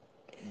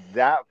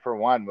 That, for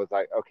one, was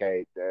like,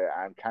 okay,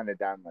 I'm kind of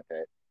done with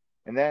it.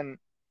 And then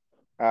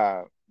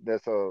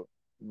this will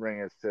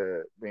bring us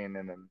to being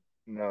in the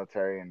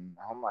military and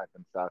home life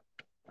and stuff.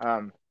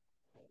 Um,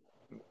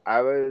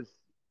 I was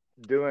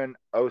doing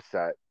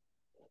OSUT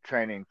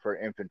training for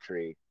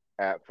infantry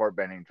at Fort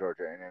Benning,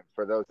 Georgia. And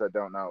for those that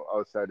don't know,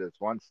 OSUT is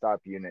one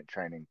stop unit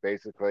training,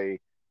 basically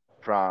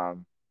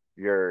from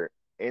your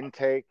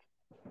intake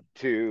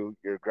to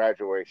your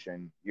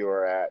graduation. You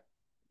are at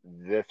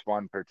this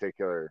one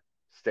particular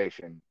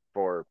station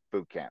for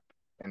boot camp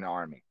in the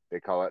Army. They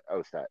call it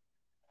OSUT.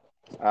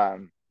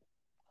 Um,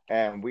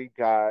 and we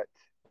got,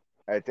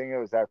 I think it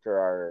was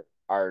after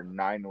our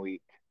 9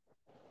 week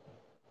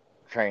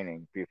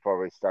training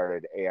before we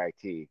started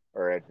AIT,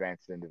 or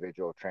Advanced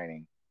Individual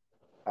Training.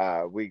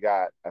 We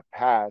got a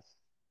pass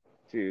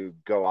to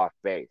go off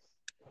base.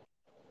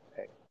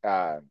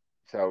 Uh,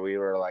 so we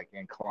were like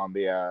in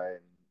Colombia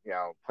and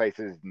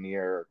places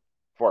near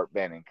Fort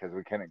Benning because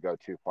we couldn't go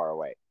too far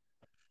away.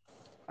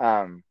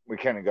 We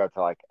couldn't go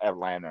to like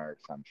Atlanta or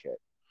some shit.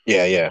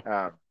 Yeah,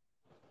 yeah.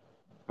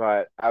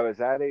 But I was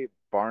at a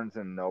Barnes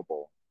and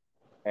Noble,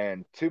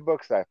 and two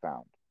books I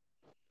found.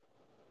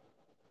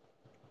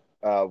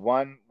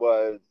 One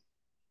was,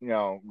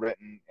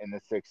 written in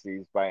the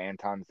 '60s by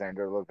Anton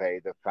Szandor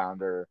LaVey, the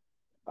founder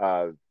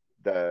of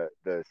the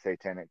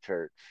Satanic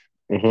Church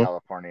in Mm-hmm.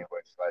 California,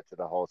 which led to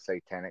the whole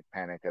Satanic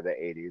Panic of the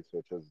 '80s,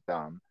 which was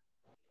dumb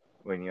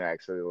when you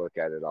actually look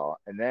at it all.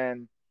 And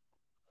then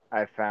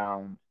I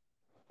found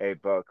a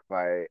book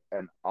by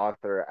an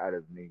author out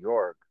of New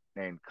York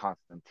named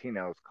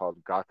Constantinos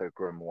called Gothic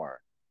Grimoire.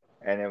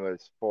 And it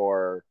was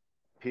for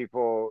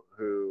people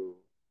who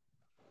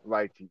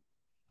liked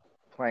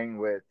playing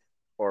with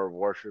or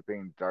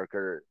worshiping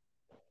darker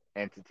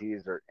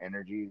entities or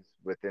energies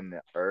within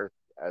the earth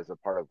as a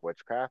part of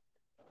witchcraft.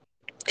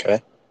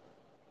 Okay.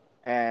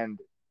 And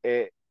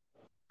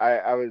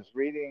I was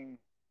reading,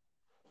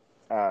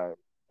 I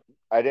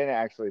didn't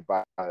actually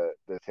buy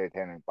the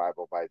Satanic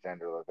Bible by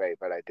Szandor LaVey,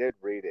 but I did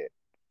read it.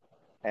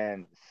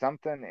 And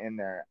something in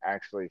there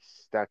actually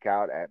stuck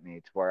out at me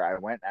to where I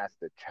went and asked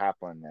the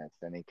chaplain this,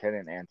 and he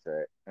couldn't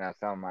answer it. And I was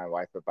telling my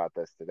wife about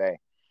this today.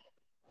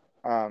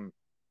 In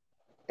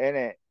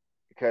it,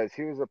 because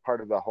he was a part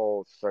of the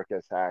whole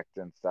circus act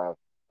and stuff,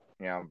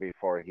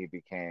 before he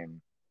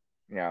became,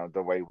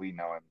 the way we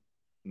know him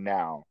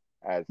now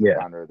as the Yeah.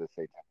 founder of the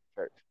Satanic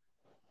Church.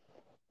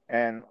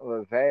 And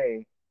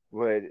LaVey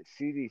would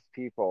see these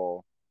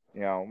people,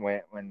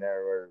 when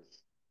there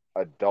was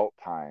adult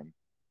time,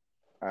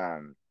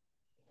 um,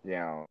 you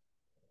know,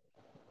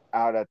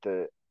 out at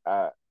the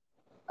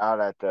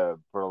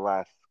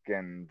burlesque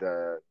and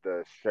the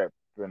strip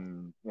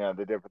and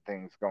the different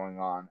things going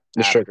on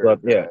The strip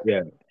club. Yeah,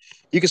 yeah.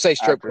 You could say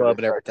strip after the club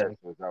and circus everything.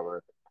 was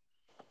over.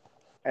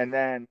 And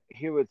then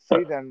he would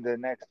see them the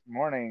next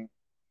morning,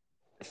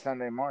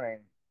 Sunday morning,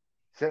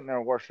 sitting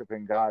there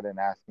worshiping God and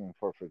asking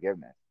for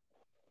forgiveness.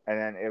 And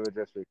then it would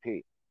just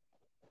repeat.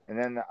 And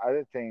then the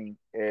other thing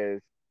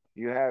is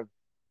you have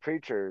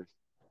preachers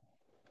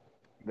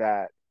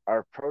that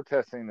are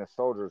protesting the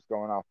soldiers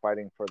going off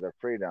fighting for their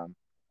freedom.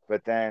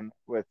 But then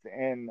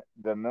within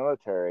the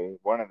military,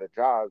 one of the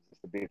jobs is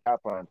to be a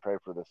chaplain and pray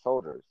for the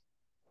soldiers.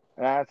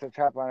 And I asked the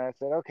chaplain, I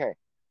said, okay,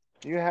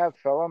 you have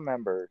fellow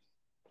members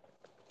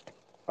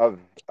of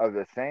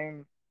the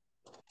same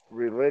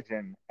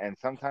religion and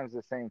sometimes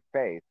the same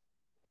faith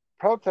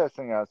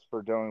protesting us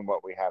for doing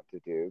what we have to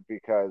do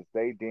because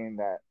they deem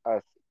that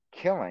us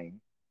killing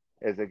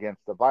is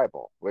against the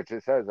Bible, which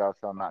it says thou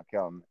shalt not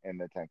kill in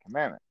the Ten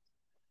Commandments.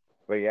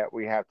 But yet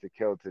we have to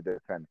kill to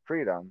defend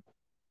freedom.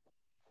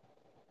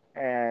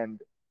 And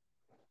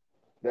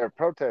they're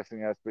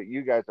protesting us, but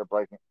you guys are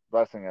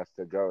blessing us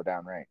to go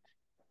downrange.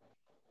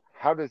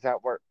 How does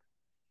that work?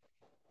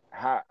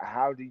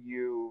 How do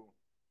you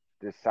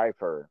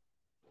decipher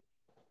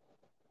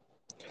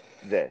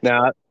this?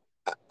 Now,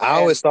 I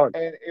always thought.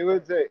 And it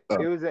was an Go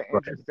ahead.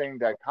 interesting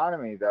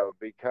dichotomy though,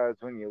 because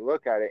when you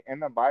look at it in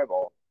the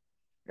Bible,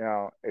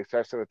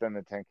 especially within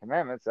the Ten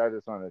Commandments, that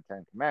is one of the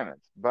Ten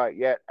Commandments. But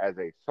yet, as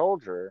a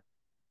soldier,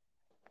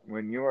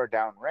 when you are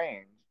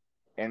downrange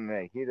in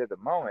the heat of the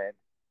moment,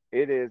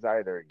 it is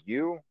either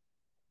you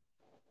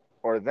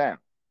or them,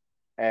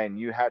 and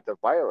you had to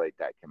violate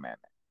that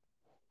commandment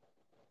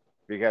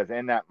because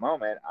in that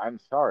moment, I'm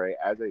sorry,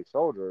 as a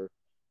soldier,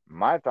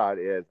 my thought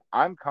is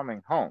I'm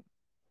coming home.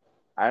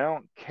 I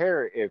don't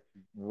care if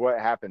what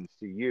happens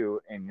to you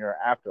in your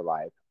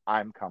afterlife.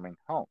 I'm coming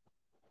home,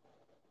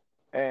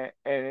 and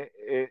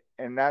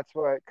that's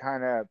what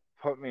kind of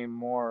put me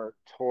more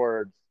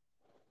towards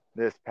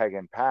this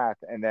pagan path.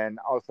 And then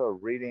also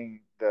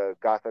reading the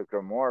Gothic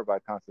Grimoire by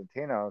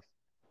Constantinos,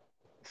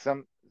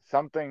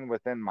 something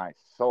within my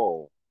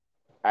soul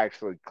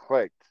actually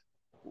clicked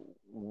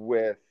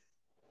with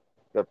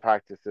the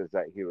practices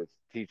that he was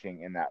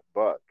teaching in that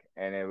book.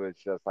 And it was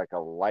just like a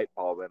light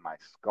bulb in my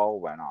skull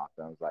went off.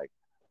 And I was like,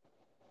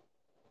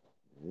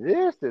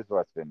 this is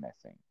what's been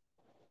missing.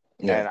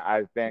 Yeah. And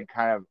I've been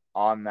kind of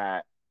on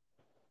that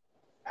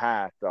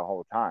path the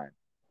whole time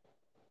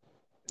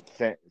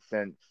since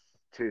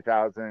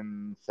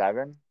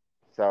 2007.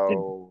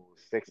 So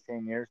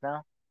 16 years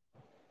now.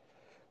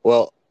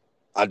 Well,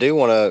 I do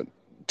want to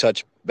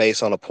touch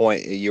base on a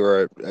point you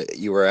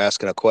were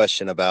asking a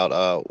question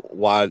about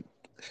why.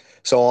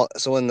 So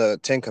in the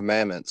Ten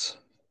Commandments,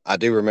 I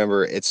do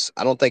remember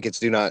I don't think it's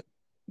do not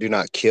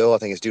kill. I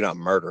think it's do not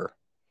murder.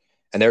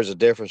 And there's a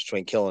difference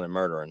between killing and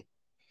murdering.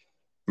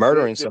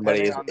 Murdering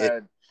somebody Depending is on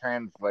it. the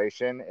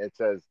translation, it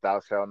says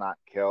 "Thou shalt not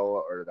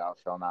kill" or "Thou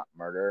shalt not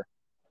murder."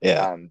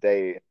 Yeah.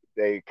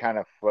 They kind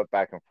of flip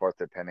back and forth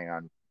depending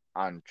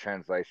on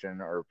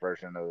translation or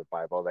version of the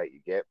Bible that you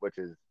get, which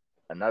is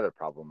another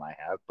problem I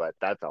have. But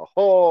that's a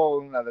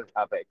whole another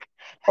topic.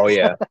 Oh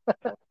yeah,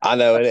 I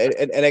know,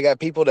 and I got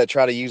people that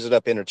try to use it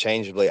up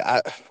interchangeably.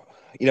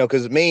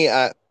 Because me,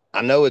 I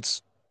know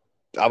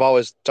I've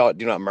always taught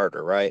do not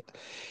murder, right?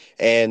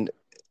 And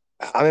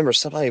I remember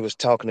somebody was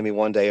talking to me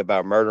one day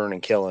about murdering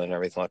and killing and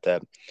everything like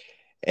that.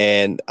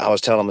 And I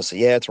was telling him, I said,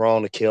 yeah, it's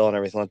wrong to kill and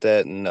everything like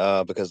that.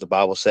 And because the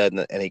Bible said,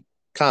 and he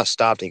kind of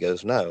stopped. And he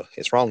goes, no,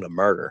 it's wrong to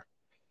murder.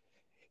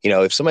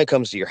 If somebody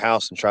comes to your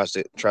house and tries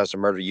to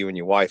murder you and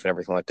your wife and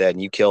everything like that,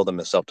 and you kill them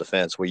in self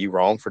defense, were you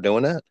wrong for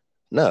doing that?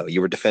 No,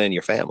 you were defending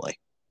your family.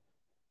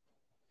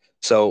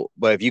 So,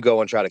 but if you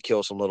go and try to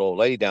kill some little old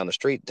lady down the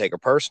street and take her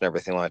purse and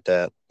everything like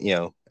that,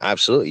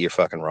 absolutely, you're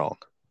fucking wrong.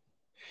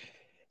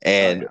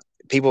 Oh And yeah.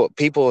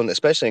 people, and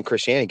especially in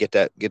Christianity,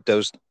 get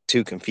those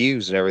two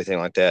confused and everything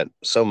like that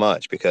so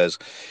much because,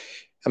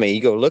 I mean,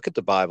 you go look at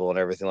the Bible and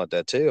everything like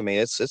that too. I mean,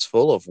 it's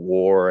full of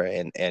war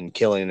and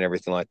killing and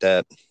everything like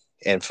that,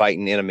 and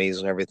fighting enemies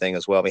and everything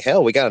as well. I mean,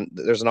 hell,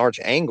 there's an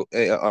archangel,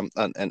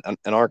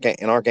 an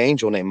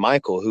archangel named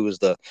Michael, who is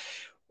the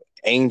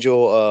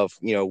angel of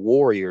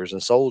warriors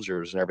and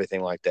soldiers and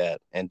everything like that,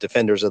 and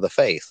defenders of the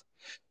faith.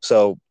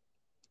 So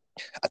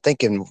I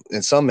think in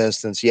some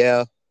instance,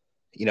 yeah,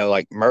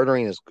 like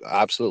murdering is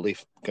absolutely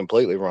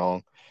completely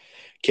wrong.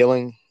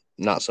 Killing,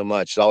 not so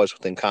much. It's always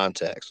within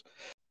context.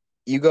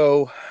 You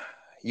go,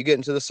 you get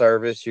into the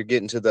service, you're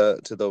getting to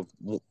the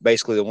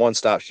basically the one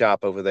stop shop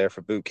over there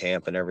for boot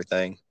camp and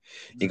everything.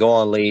 You go Mm-hmm.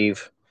 on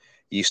leave,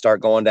 you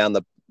start going down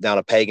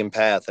a pagan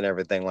path and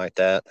everything like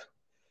that.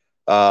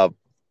 Uh,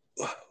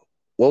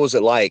 what was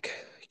it like,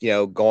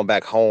 going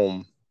back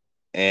home?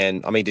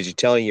 And I mean, did you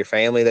tell your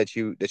family that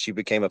you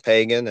became a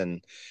pagan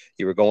and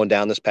you were going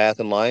down this path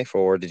in life,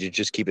 or did you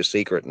just keep it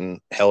secret and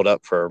held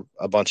up for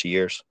a bunch of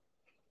years?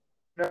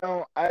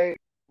 No, I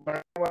when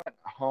I went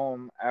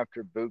home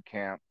after boot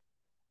camp,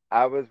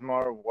 I was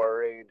more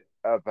worried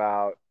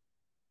about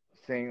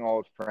seeing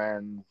old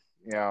friends,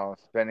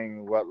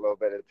 spending what little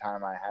bit of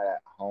time I had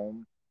at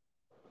home,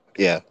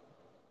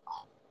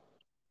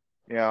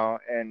 Yeah,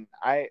 and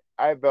I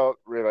built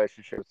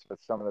relationships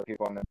with some of the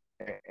people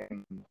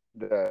in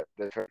the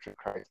Church of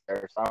Christ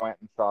there, so I went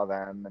and saw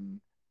them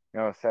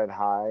and said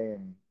hi,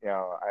 and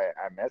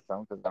I miss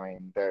them because I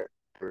mean they're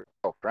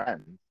still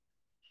friends.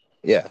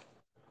 yeah,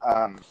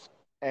 Um,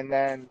 and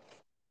then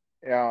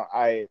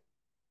I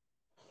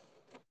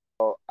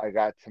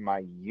got to my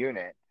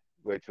unit,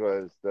 which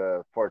was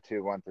the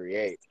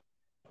 42138,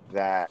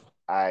 that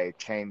I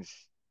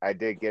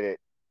did get it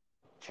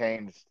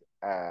changed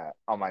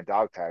on my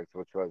dog tags,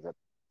 which was a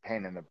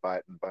pain in the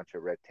butt and a bunch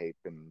of red tape.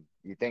 And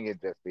you think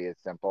it'd just be a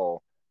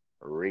simple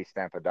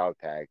restamp a dog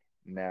tag.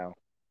 No,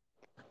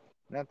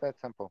 not that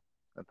simple,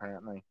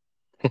 apparently.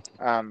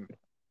 Um,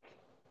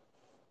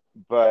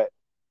 but,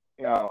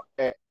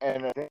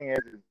 and the thing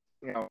is,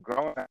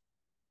 growing up,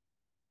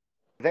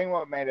 I think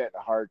what made it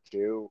hard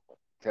too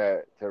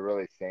to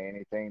really say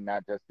anything,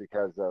 not just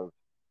because of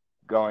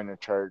going to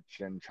church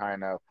and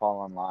trying to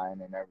fall in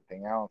line and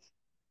everything else.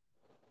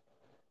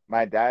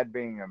 My dad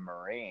being a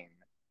Marine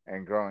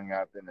and growing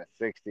up in the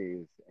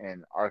 60s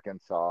in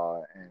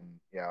Arkansas, and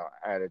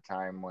at a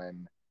time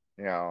when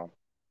you know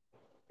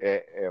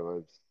it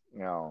was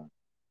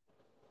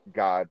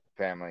God,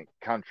 family,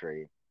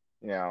 country,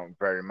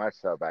 very much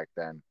so back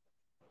then.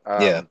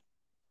 yeah, um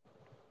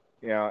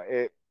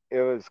it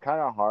was kind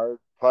of hard.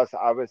 Plus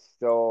I was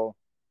still,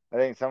 I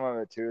think some of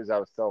it too is I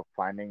was still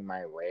finding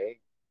my way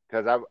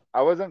because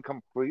I wasn't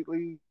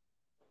completely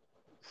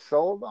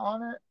sold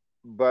on it,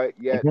 but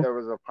yet hmm there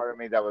was a part of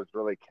me that was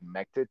really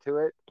connected to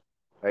it.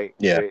 Like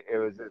yeah, it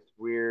was this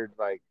weird,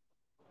 like,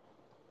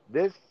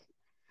 this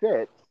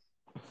fits,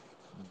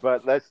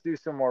 but let's do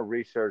some more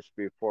research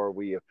before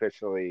we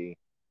officially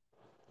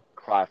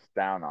class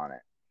down on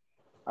it.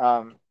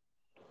 Um,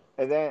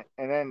 and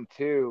then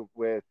too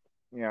with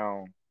you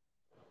know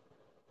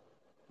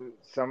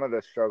some of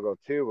the struggle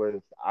too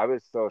was I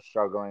was still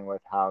struggling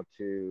with how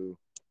to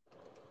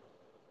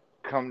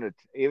come to,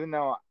 even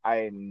though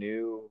I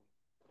knew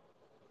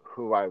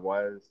who I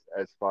was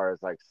as far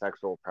as like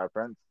sexual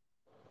preference,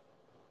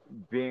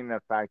 being the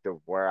fact of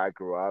where I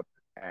grew up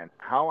and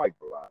how I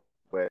grew up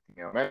with,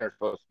 men are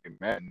supposed to be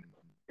men,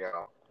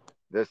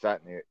 this,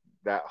 that, and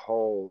that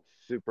whole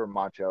super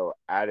macho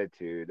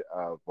attitude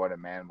of what a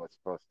man was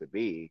supposed to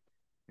be.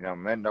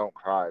 Men don't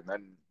cry,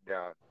 men,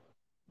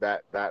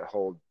 that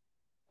whole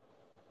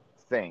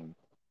thing.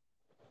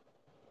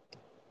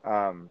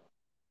 Um,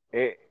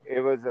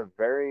 it was a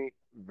very,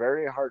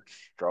 very hard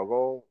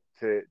struggle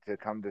to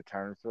come to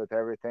terms with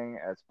everything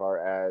as far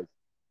as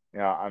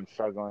I'm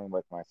struggling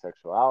with my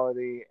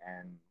sexuality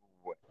and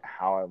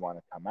how I want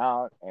to come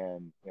out,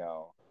 and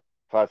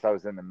plus I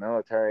was in the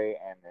military,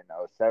 and in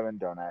 '07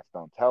 don't ask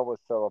don't tell was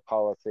still a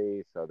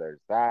policy, so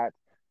there's that.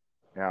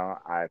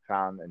 I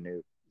found a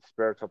new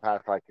spiritual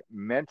path. Like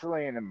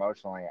mentally and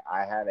emotionally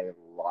I had a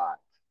lot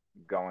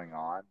going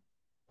on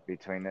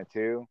between the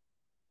two,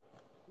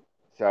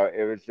 so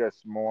it was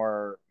just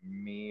more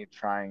me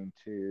trying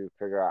to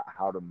figure out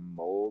how to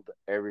mold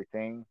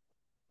everything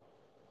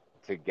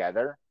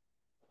together.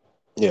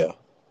 yeah,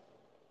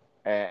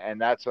 And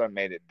that's what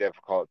made it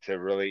difficult to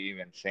really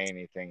even say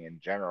anything in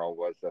general,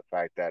 was the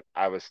fact that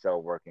I was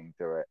still working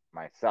through it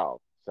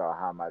myself. So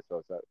how am I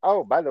supposed to?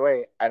 Oh, by the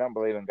way, I don't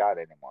believe in God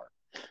anymore.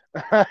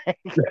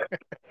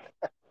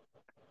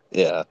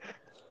 yeah,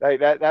 Like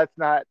that. That's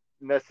not.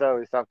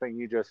 necessarily something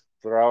you just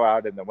throw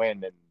out in the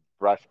wind and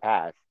brush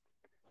past,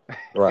 you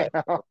Right.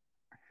 know,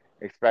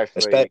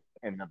 especially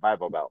in the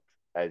Bible Belt,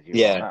 as you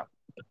well Yeah, know.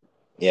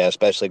 yeah.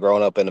 Especially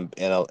growing up in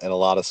a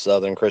lot of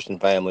Southern Christian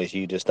families,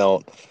 you just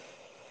don't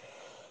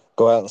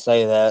go out and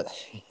say that.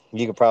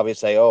 You could probably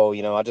say, "Oh,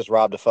 I just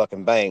robbed a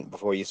fucking bank,"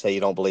 before you say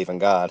you don't believe in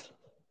God.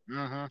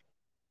 Hmm.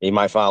 You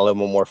might find a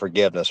little more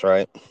forgiveness,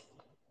 right?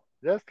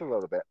 Just a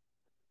little bit,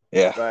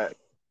 Yeah,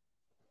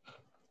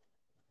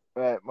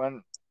 but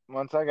when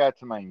once I got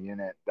to my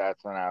unit,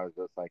 that's when I was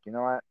just like, you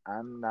know what?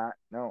 I'm not.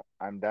 No,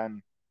 I'm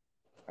done.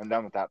 I'm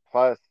done with that.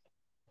 Plus,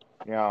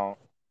 you know,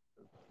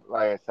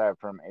 like I said,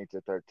 from 8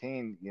 to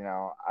 13,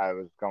 I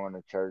was going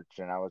to church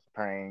and I was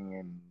praying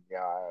and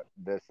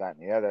this, that,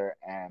 and the other,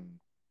 and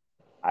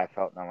I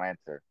felt no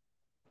answer.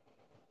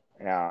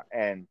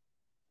 And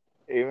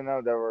even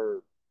though there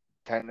were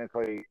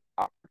technically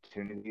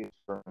opportunities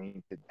for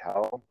me to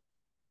tell,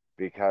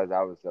 because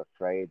I was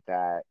afraid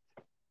that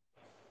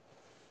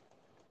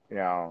you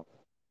know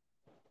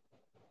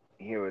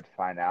he would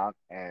find out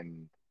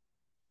and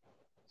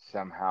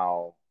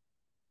somehow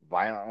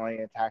violently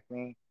attack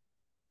me,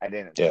 I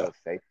didn't yeah, feel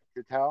safe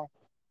to tell.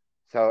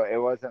 So it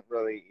wasn't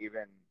really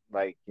even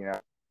like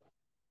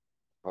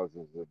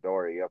closes the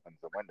door, he opens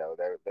the window.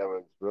 There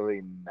was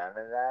really none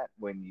of that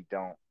when you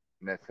don't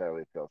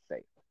necessarily feel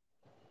safe,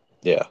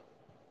 yeah,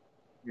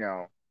 you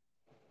know.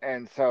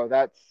 And so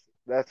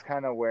that's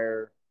kind of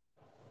where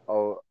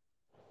a,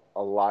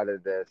 a lot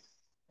of this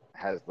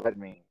has led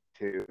me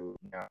to,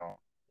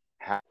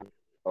 have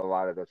a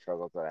lot of the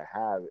struggles that I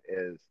have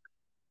is,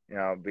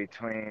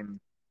 between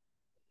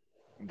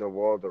the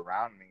world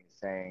around me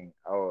saying,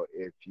 oh,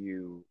 if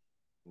you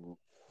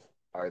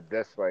are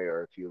this way,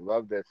 or if you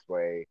love this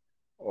way,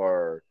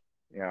 or,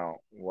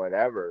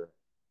 whatever,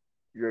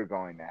 you're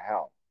going to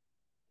hell.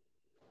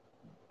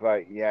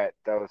 But yet,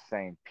 those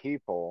same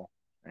people,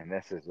 and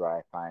this is what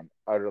I find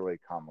utterly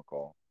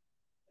comical,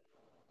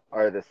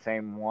 are the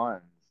same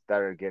ones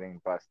that are getting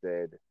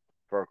busted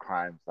for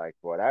crimes like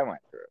what I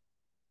went through.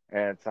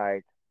 And it's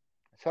like,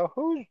 so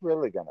who's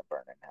really going to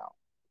burn in hell?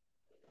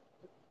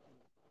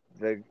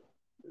 The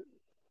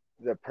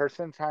the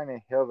person trying to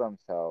heal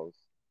themselves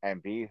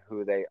and be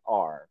who they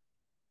are,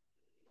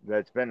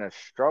 that's been a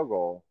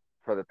struggle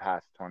for the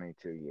past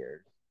 22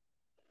 years,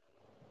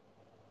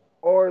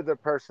 or the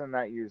person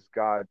that used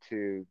God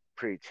to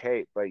preach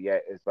hate but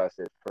yet is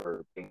busted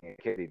for being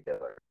a kitty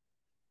dealer.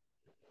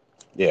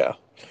 yeah.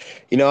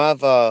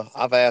 I've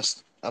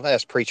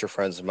asked preacher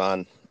friends of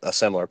mine a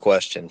similar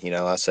question.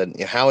 I said,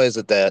 how is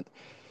it that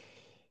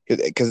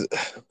because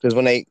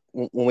when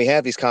we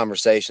have these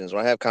conversations,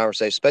 when I have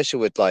conversations, especially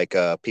with like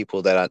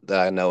people that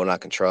I know and I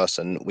can trust,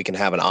 and we can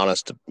have an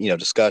honest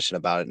discussion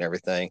about it and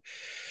everything.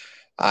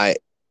 I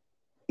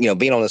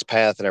being on this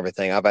path and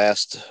everything, I've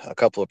asked a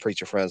couple of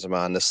preacher friends of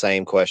mine the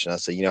same question. I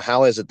said,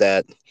 how is it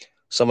that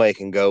somebody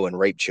can go and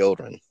rape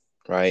children,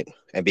 right,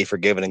 and be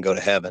forgiven and go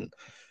to heaven,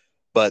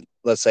 but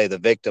let's say the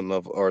victim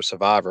of or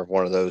survivor of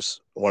one of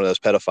those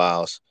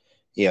pedophiles,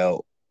 you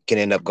know, can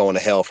end up going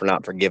to hell for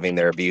not forgiving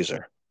their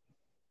abuser.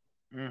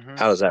 Mm-hmm.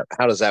 How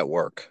does that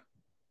work?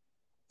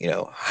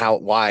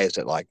 Why is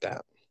it like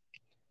that?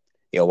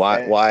 Why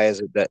And why is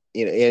it that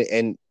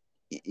and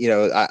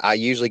I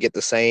usually get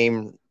the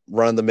same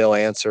run of the mill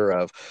answer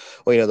of,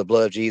 well, the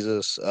blood of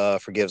Jesus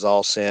forgives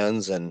all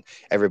sins, and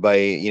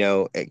everybody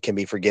it can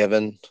be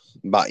forgiven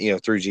by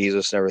through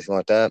Jesus and everything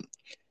like that.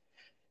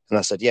 And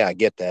I said, yeah, I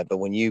get that. But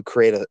when you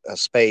create a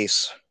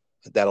space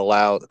that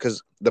allows,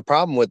 because the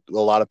problem with a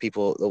lot of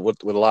people,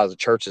 with a lot of the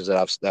churches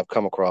that I've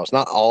come across,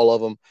 not all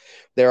of them,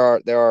 there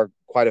are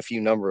quite a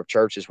few number of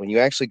churches. When you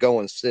actually go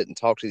and sit and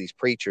talk to these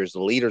preachers,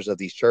 the leaders of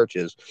these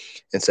churches,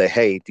 and say,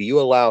 hey, do you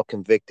allow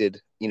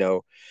convicted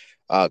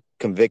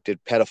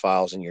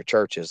pedophiles in your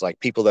churches, like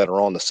people that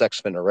are on the sex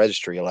offender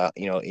registry,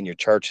 in your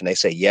church, and they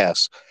say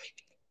yes,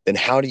 then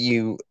how do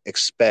you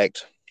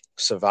expect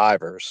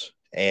survivors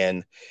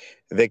and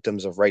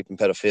victims of rape and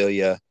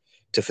pedophilia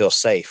to feel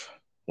safe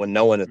when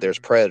knowing that there's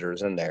mm-hmm.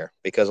 predators in there?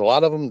 Because a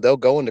lot of them, they'll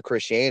go into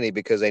Christianity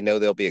because they know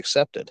they'll be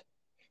accepted.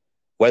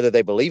 Whether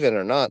they believe it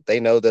or not, they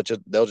know that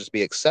they'll just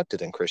be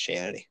accepted in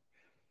Christianity.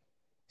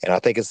 And I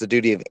think it's the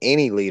duty of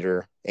any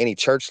leader, any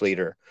church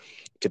leader,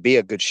 to be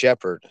a good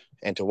shepherd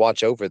and to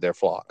watch over their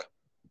flock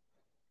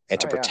and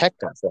Oh to yeah.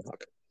 protect that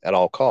flock at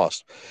all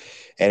costs.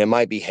 And it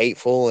might be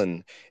hateful,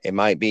 and it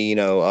might be,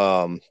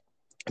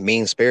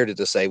 mean spirited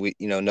to say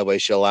nobody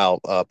should allow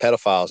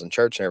pedophiles in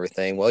church and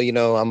everything. Well,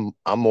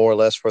 I'm more or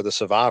less for the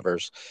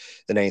survivors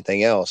than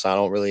anything else. I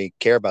don't really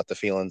care about the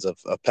feelings of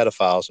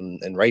pedophiles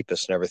and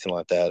rapists and everything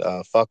like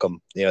that. Fuck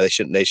them. They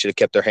should have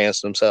kept their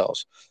hands to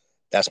themselves.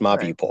 That's my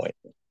Right. viewpoint.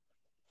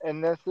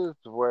 And this is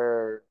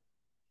where,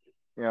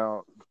 you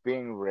know,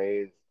 being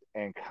raised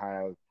in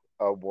kind of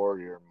a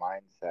warrior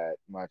mindset,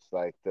 much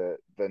like the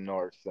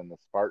Norse and the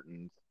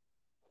Spartans,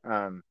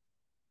 um,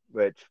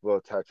 which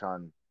we'll touch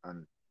on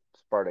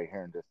Sparta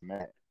here in just a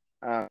minute.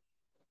 Um,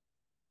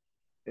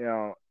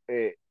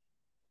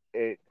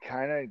 it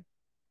kind of,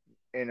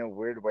 in a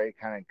weird way,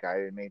 kind of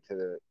guided me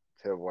to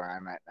where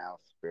I'm at now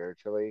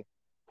spiritually.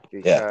 Yeah.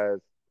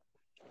 because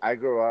I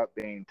grew up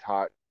being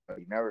taught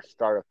you never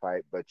start a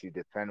fight, but you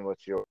defend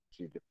what's yours,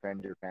 you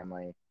defend your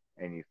family,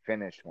 and you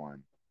finish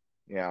one.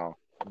 You know,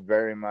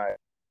 very much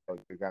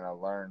you're going to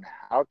learn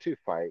how to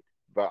fight,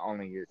 but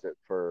only use it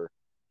for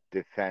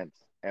defense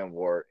and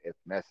war if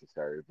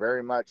necessary.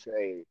 Very much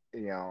a,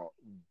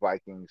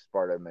 Viking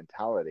Sparta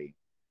mentality.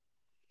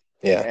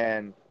 Yeah.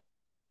 And,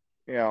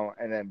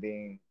 and then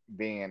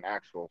being an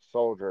actual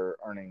soldier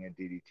earning a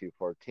DD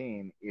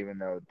 214, even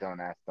though Don't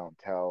Ask, Don't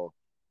Tell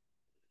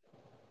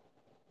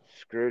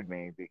screwed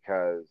me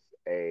because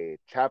a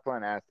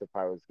chaplain asked if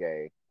I was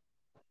gay.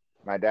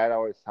 My dad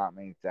always taught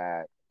me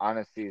that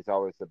honesty is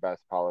always the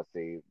best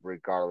policy,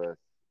 regardless,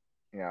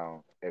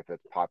 if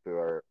it's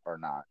popular or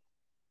not.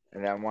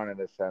 And then one of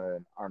the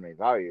 7 Army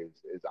values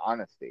is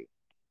honesty.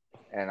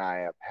 And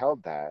I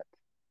upheld that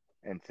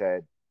and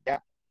said, yeah,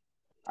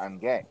 I'm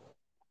gay.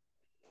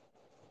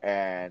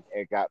 And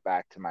it got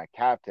back to my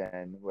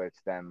captain, which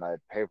then led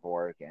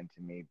paperwork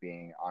into me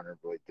being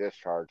honorably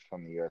discharged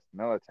from the U.S.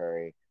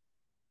 military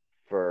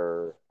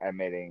for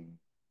admitting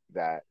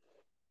that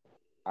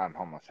I'm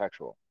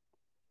homosexual.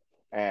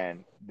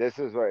 And this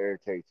is what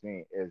irritates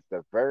me is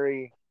the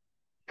very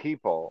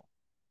people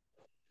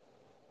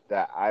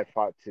that I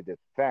fought to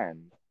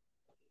defend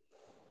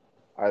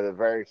are the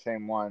very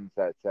same ones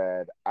that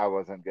said I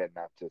wasn't good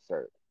enough to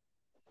serve.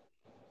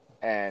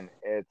 And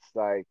it's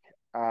like,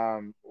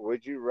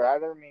 would you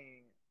rather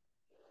me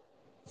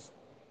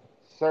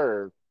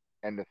serve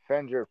and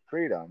defend your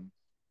freedoms,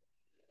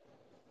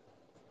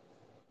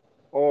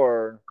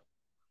 or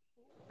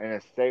in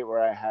a state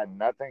where I had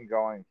nothing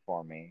going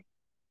for me,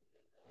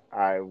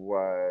 I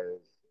was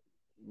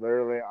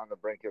literally on the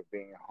brink of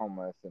being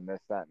homeless and this,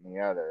 that, and the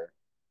other.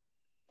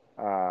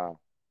 Uh,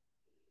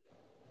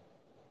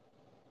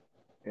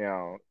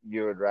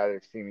 you would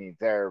rather see me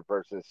there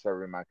versus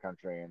serving my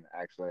country and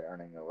actually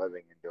earning a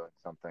living and doing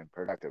something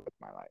productive with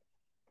my life.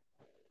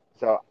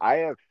 So I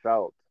have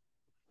felt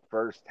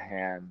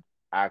firsthand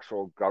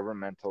actual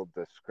governmental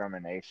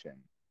discrimination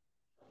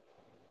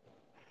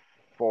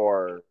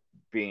for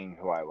being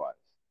who I was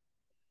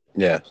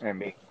Yeah. and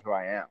being who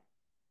I am.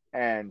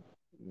 And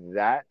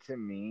that to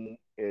me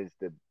is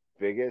the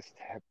biggest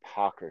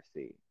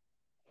hypocrisy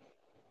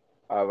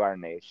of our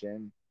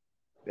nation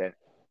than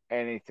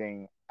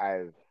anything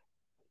I've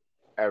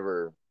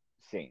ever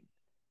seen.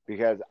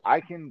 Because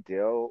I can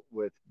deal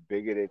with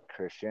bigoted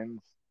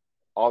Christians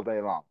all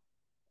day long.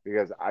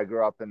 Because I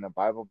grew up in the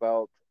Bible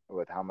Belt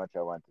with how much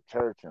I went to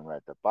church and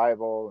read the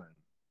Bible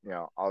and,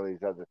 all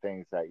these other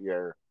things that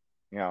your,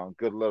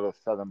 good little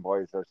Southern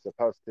boys are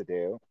supposed to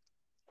do.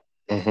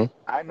 Mm-hmm.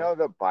 I know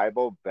the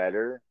Bible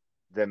better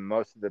than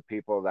most of the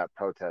people that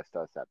protest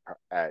us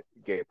at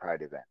gay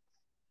pride events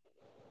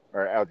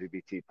or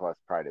LGBT plus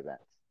pride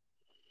events.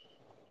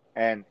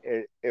 And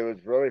it was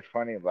really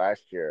funny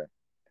last year.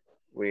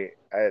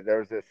 There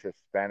was this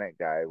Hispanic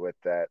guy with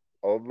that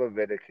old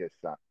Leviticus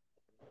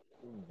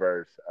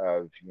verse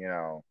of,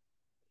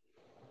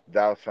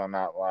 thou shalt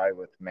not lie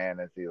with man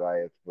as he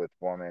lieth with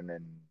woman,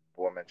 and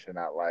woman shall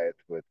not lieth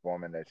with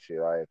woman as she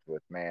lieth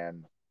with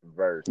man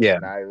verse. Yeah.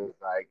 And I was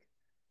like,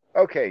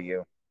 okay,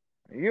 you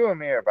and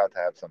me are about to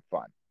have some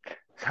fun.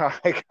 So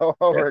I go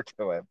over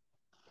to him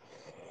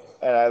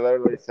and I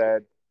literally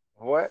said,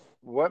 what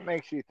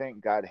makes you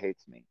think God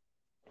hates me?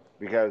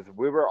 Because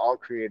we were all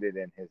created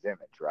in his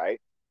image, right?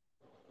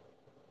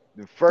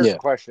 The first Yeah.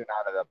 question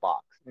out of the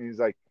box. And he's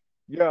like,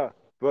 yeah,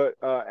 but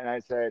and I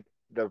said,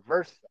 the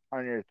verse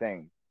on your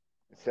thing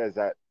says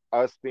that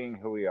us being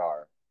who we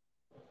are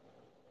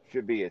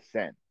should be a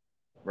sin,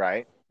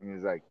 right? And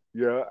he's like,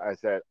 yeah. I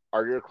said,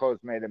 are your clothes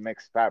made of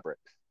mixed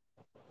fabrics?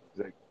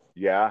 He's like,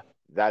 yeah,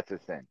 that's a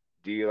sin.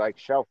 Do you like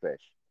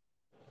shellfish?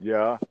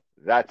 Yeah,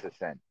 that's a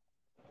sin.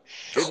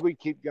 Should we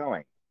keep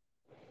going?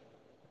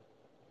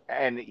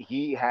 And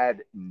he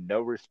had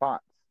no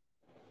response.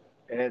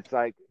 And it's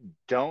like,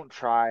 don't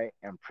try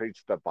and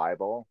preach the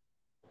Bible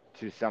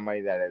to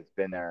somebody that has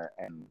been there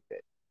and lived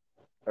it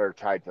or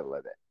tried to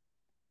live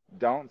it.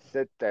 Don't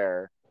sit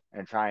there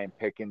and try and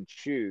pick and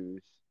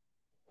choose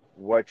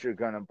what you're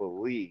going to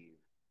believe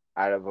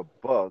out of a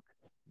book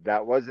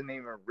that wasn't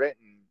even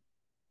written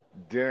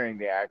during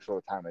the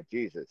actual time of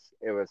Jesus.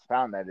 It was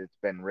found that it's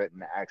been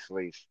written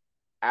actually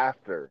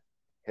after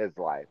his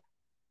life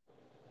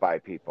by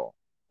people.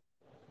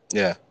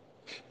 Yeah.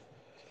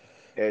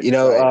 It's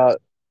like,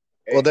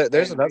 Well,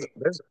 there's and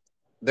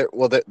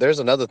another there's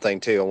another thing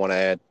too I want to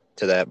add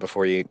to that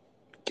before you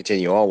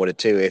continue on with it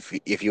too.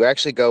 If you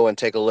actually go and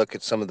take a look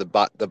at some of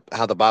the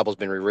how the Bible's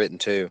been rewritten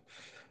too,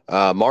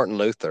 Martin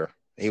Luther,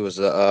 he was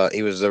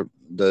the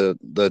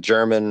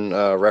German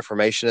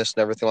Reformationist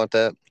and everything like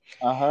that.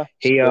 uh-huh,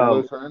 He the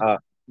Lutheran,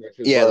 which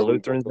is yeah, where the we get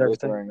Lutherans the and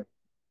everything. Lutheran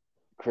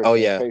Oh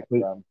Christian yeah, faith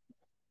from.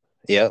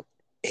 yep.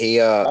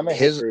 He I'm a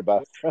his history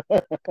buff.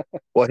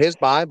 well his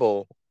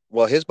Bible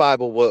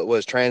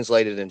was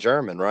translated in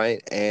German,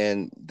 right?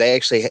 And they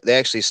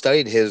actually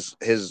studied his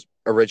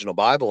original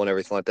Bible and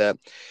everything like that.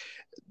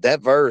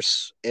 That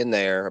verse in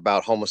there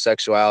about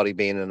homosexuality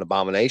being an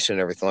abomination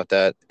and everything like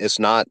that, it's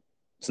not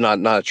It's not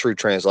a true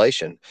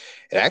translation.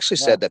 It actually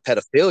said No. that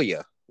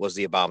pedophilia was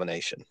the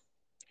abomination.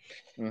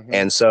 Mm-hmm.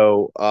 And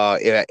so I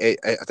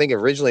think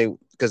originally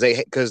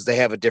because they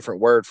have a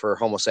different word for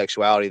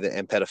homosexuality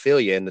and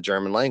pedophilia in the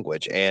German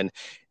language, and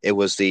it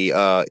was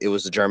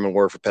the German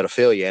word for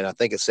pedophilia, and I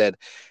think it said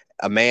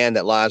a man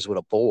that lies with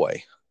a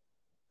boy,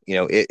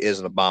 it is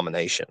an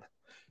abomination.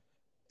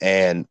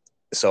 And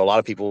so a lot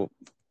of people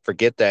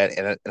forget that,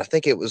 and I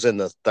think it was in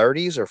the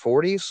 30s or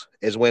 40s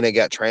is when it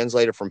got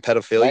translated from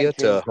pedophilia 19,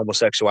 to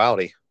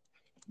homosexuality.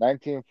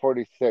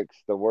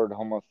 1946, the word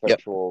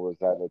Yep, homosexual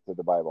was added to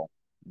the Bible,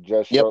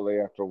 just yep, shortly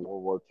after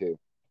World War II.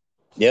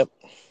 yep.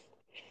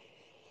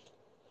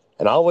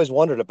 And I always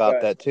wondered about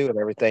But that too and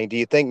everything. Do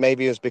you think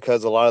maybe it was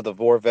because a lot of the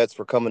war vets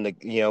were coming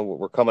to,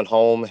 were coming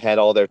home, had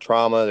all their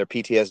trauma, their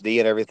PTSD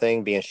and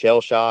everything, being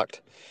shell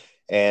shocked?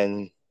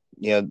 And,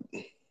 you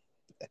know,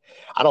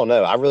 I don't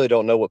know. I really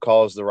don't know what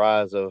caused the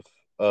rise of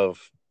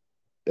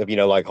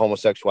like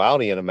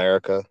homosexuality in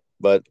America.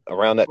 But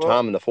around that well,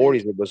 time in the see,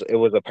 40s, it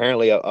was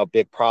apparently a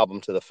big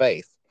problem to the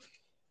faith.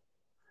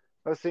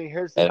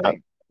 here's the And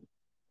thing: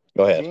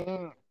 go ahead.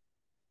 being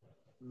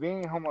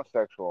being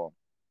homosexual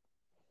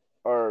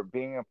or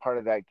being a part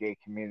of that gay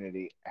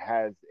community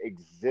has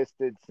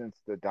existed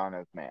since the dawn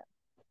of man.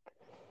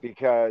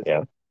 Because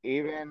Yeah.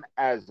 even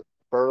as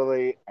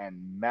burly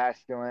and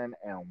masculine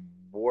and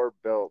war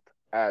built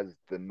as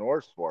the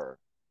Norse were,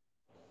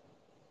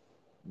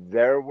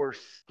 there were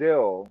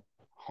still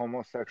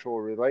homosexual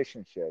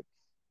relationships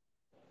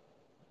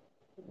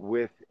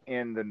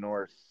within the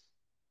Norse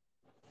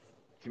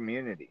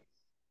communities.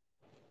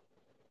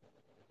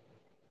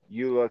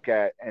 You look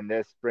at, and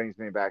this brings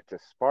me back to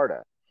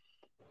Sparta,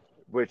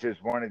 which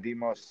is one of the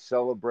most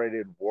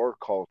celebrated war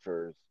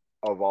cultures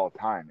of all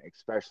time,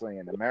 especially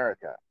in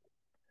America.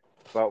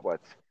 But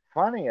what's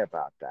funny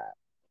about that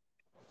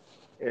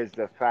is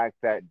the fact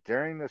that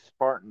during the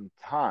Spartan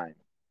time,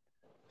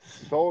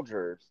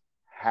 soldiers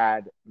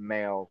had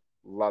male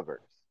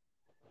lovers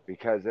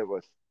because it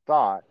was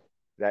thought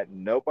that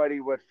nobody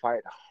would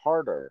fight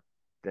harder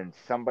than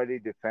somebody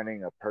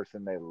defending a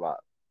person they love.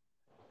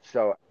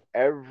 So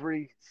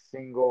every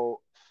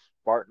single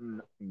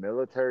Spartan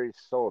military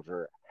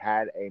soldier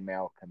had a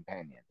male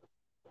companion.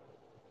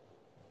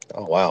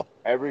 Oh, wow.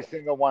 Every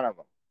single one of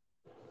them.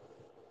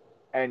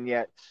 And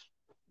yet,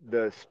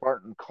 the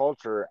Spartan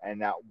culture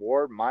and that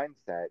war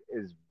mindset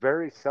is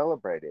very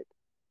celebrated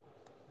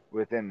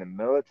within the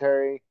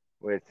military,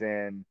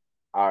 within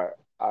our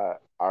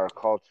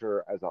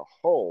culture as a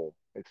whole,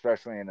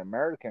 especially in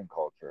American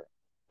culture.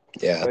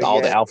 Yeah. But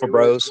All the yet Alpha it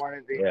was Bros. one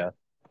of the Yeah.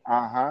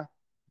 uh-huh.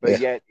 But Yeah.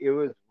 yet it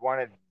was one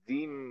of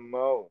the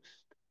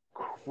most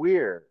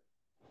queer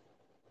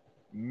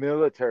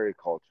military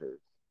cultures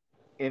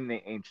in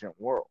the ancient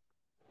world.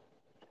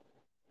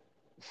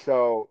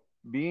 So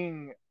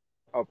being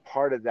a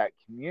part of that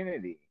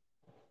community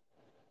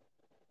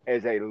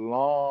is a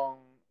long,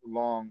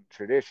 long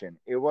tradition.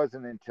 It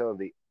wasn't until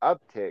the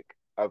uptick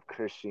of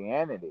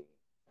Christianity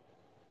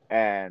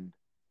and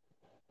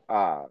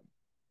uh,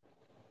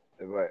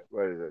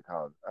 what is it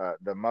called?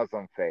 The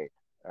Muslim faith,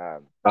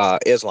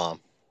 Islam.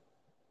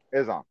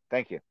 Islam.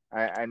 Thank you.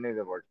 I knew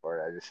the word for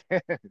it. I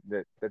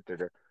just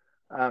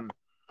um,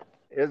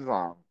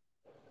 Islam,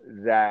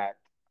 that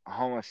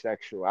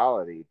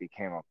homosexuality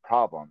became a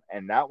problem,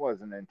 and that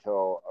wasn't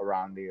until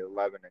around the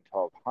 11 and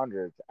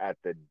 1200s at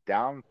the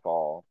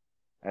downfall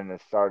and the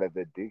start of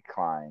the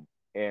decline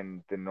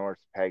in the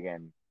Norse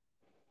pagan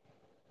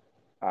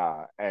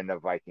and the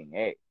Viking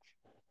age.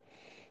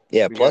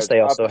 Yeah. Plus, Because they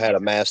up also in had a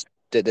mass.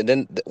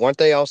 Weren't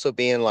they also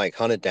being like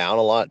hunted down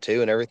a lot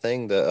too and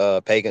everything?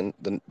 The pagan,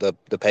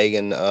 the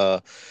pagan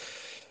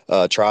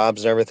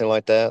tribes and everything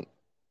like that.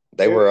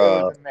 They were, it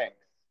was a mix.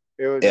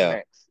 It was a yeah,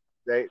 mix.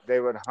 They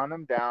would hunt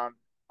them down.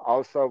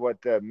 Also,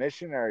 what the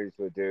missionaries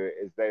would do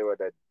is they would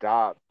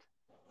adopt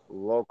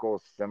local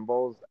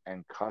symbols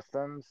and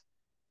customs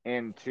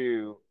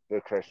into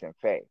the Christian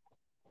faith.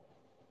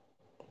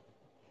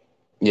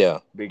 yeah,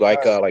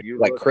 like Because like you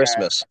like look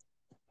at Christmas.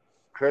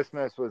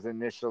 Christmas was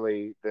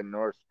initially the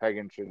Norse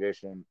pagan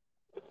tradition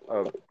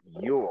of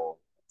Yule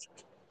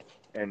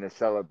and the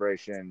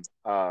celebration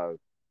of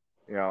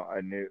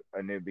a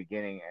new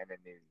beginning and a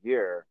new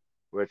year,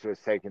 which was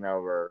taken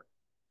over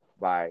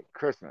by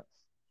Christmas.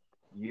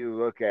 You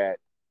look at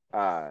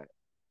uh,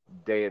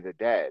 Day of the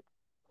Dead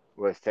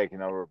was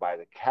taken over by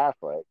the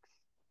Catholics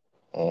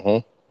Hmm.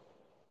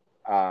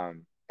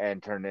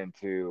 and turned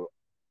into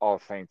All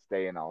Saints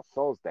Day and All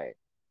Souls Day.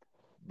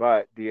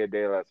 But Dia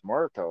de los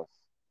Muertos,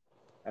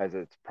 as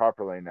it's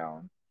properly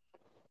known,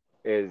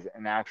 is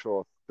an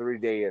actual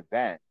 3-day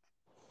event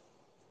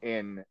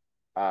in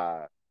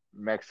uh,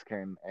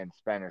 Mexican and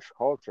Spanish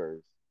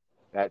cultures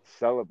that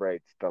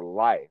celebrates the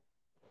life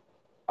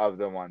of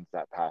the ones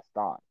that passed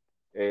on.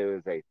 It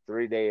was a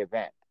 3-day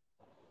event.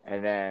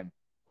 And then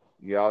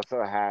you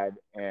also had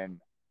in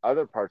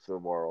other parts of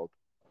the world,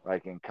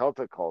 like in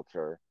Celtic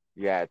culture,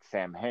 you had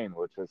Samhain,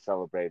 which was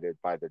celebrated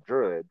by the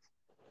Druids,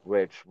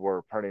 which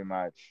were pretty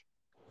much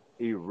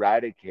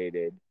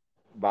eradicated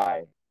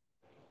by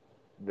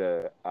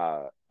the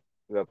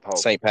the Pope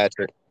St.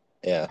 Patrick.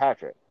 Yeah.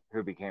 Patrick,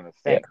 who became a Yeah.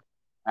 saint.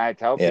 And I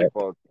tell Yeah.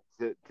 people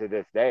to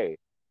this day,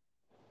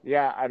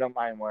 yeah, I don't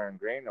mind wearing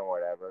green or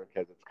whatever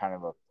because it's kind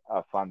of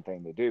a fun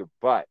thing to do,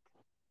 but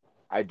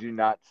I do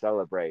not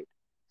celebrate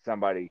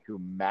somebody who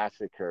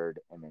massacred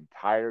an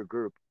entire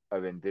group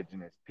of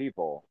indigenous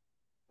people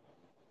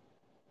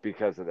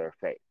because of their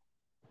faith.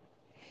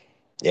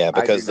 Yeah,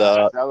 I do because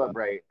not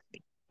celebrate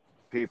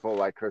people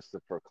like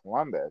Christopher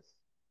Columbus.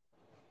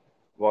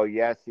 Well,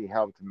 yes, he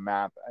helped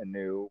map a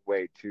new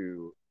way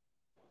to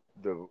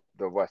the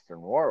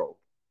Western world.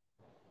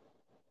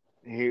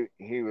 He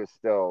was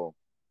still,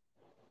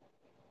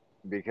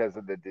 because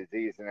of the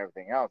disease and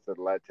everything else that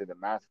led to the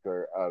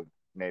massacre of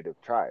native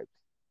tribes.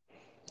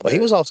 well, he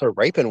was also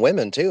raping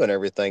women too and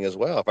everything as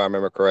well, if I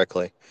remember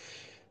correctly.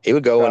 He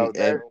would go So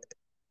and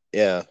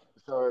yeah.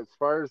 so as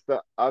far as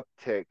the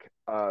uptick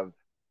of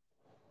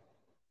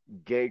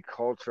gay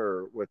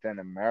culture within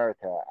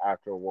America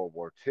after World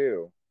War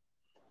II,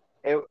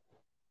 it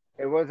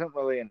it wasn't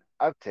really an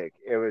uptick.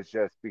 It was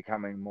just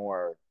becoming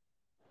more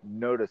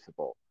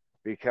noticeable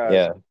because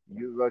Yeah.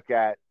 you look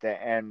at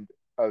the end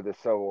of the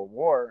Civil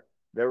War,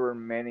 there were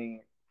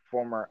many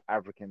former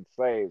African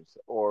slaves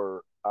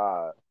or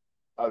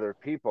other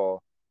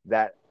people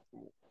that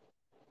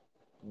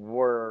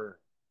were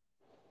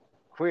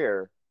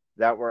queer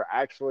that were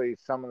actually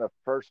some of the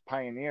first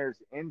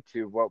pioneers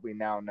into what we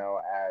now know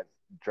as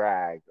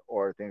drag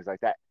or things like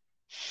that.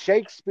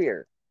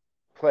 Shakespeare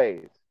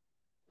plays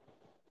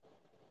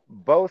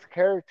both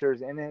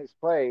characters in his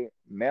play,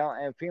 male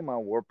and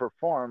female, were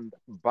performed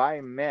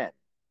by men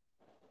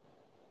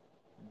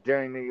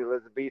during the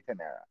Elizabethan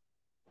era.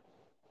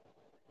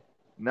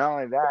 Not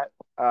only that,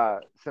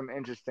 some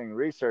interesting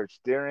research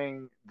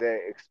during the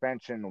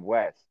expansion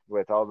west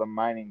with all the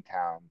mining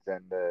towns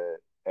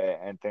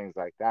and things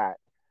like that.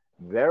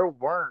 There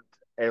weren't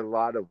a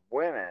lot of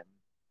women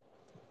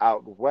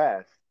out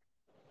west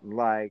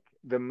like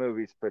the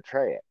movies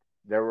portray it.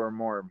 There were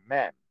more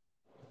men.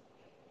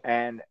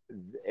 And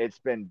it's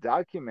been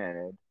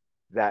documented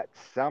that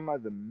some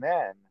of the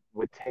men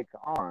would take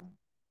on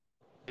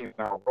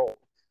female roles.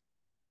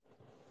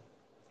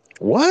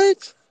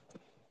 What?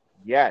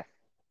 Yes,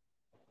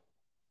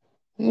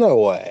 No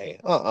way.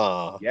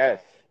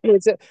 yes. You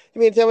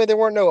mean to tell me there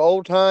weren't no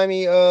old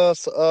timey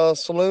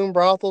saloon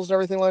brothels and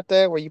everything like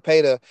that where you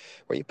paid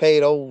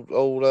old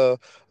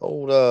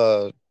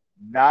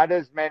Not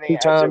as many two as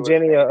it time was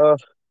Jenny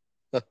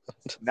made.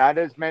 Not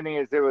as many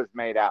as it was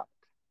made out.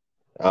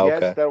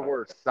 Yes, okay. there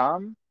were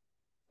some,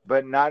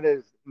 but not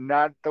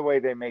the way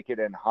they make it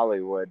in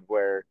Hollywood,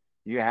 where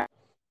you have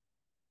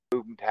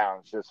boom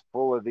towns just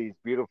full of these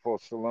beautiful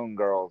saloon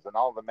girls and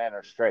all the men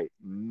are straight.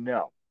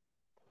 No,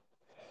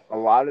 a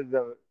lot of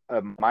the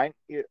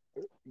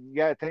you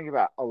gotta think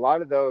about a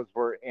lot of those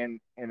were in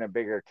a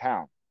bigger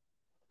town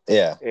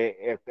Yeah.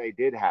 if they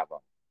did have them.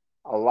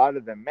 A lot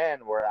of the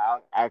men were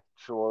out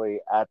actually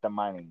at the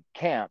mining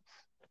camps,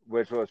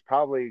 which was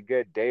probably a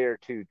good day or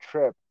two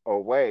trip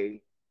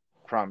away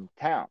from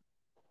town.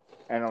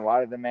 And a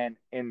lot of the men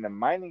in the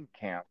mining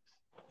camps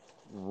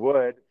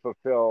would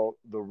fulfill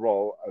the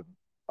role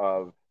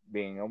of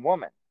being a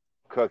woman,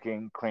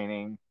 cooking,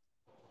 cleaning,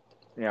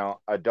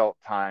 adult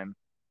time,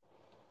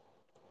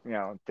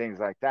 things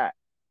like that.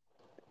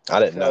 I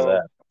didn't know So,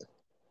 that.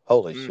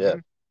 Holy shit. mm-hmm.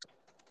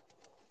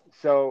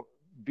 So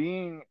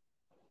being,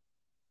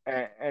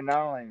 and not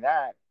only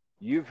that,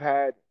 you've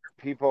had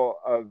people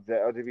of the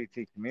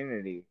LGBT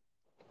community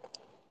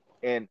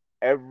in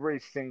every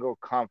single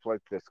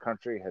conflict this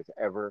country has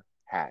ever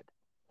had.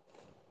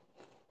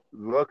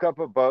 Look up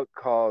a book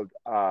called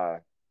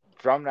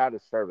Drummed Out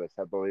of Service,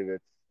 I believe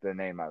it's the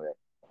name of it.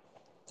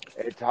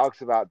 It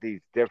talks about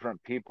these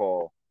different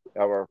people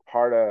that were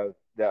part of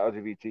the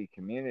LGBT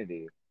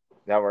community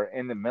that were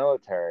in the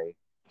military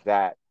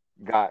that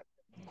got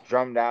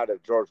drummed out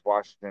of George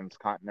Washington's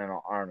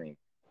Continental Army,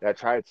 that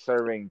tried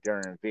serving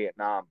during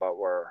Vietnam but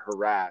were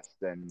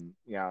harassed and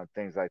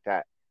things like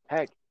that.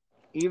 Heck,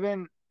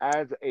 even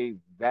as a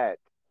vet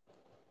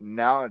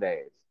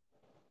nowadays,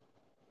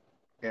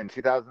 in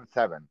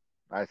 2007,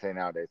 I say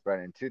nowadays, but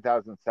in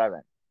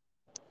 2007,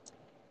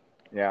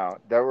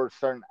 there were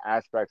certain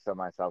aspects of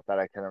myself that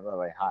I couldn't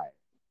really hide.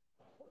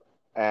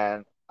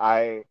 And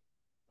I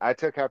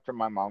took after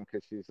my mom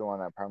because she's the one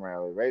that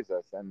primarily raised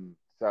us. And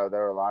so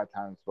there were a lot of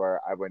times where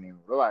I wouldn't even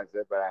realize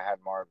it, but I had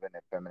more of an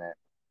effeminate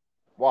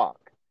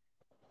walk.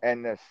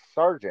 And the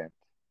sergeant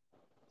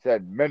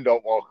said, "Men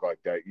don't walk like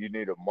that. You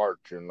need to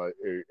march and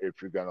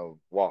if you're gonna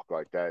walk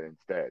like that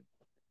instead."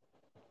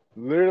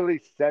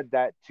 Literally said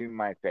that to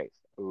my face.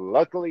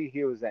 Luckily,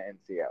 he was an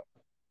NCO.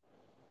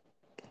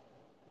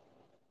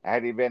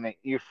 Had he been an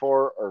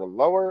E4 or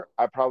lower,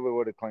 I probably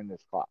would have cleaned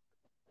this clock.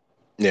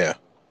 Yeah.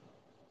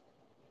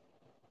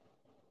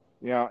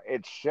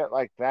 It's shit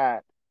like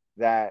that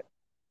that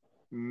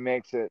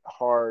makes it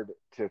hard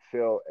to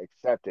feel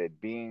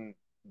accepted being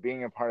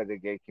a part of the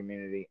gay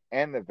community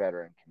and the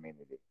veteran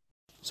community.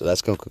 So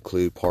that's going to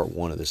conclude part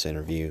 1 of this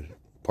interview.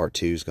 Part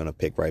 2 is going to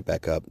pick right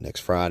back up next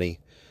Friday.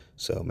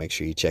 So make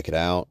sure you check it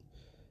out.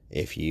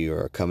 If you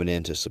are coming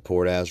in to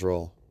support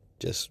Azrael,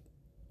 just,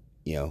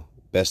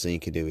 best thing you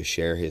can do is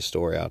share his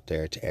story out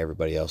there to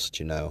everybody else that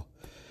you know,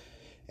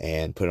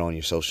 and put it on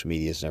your social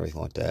medias and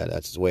everything like that.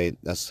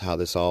 That's how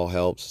this all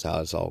helps. That's how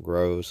this all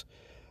grows.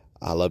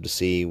 I love to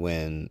see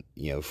when,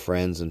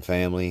 friends and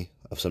family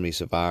of some of these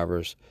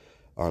survivors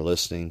are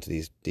listening to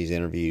these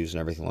interviews and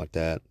everything like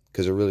that,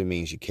 because it really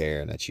means you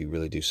care and that you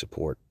really do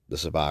support the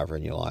survivor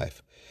in your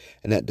life.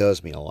 And that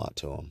does mean a lot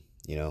to them,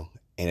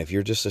 And if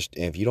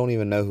if you don't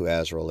even know who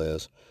Azrael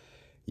is,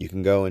 you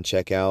can go and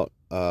check out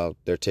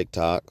their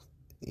TikTok,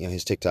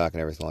 his TikTok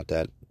and everything like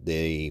that.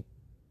 The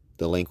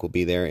link will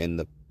be there in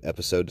the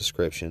episode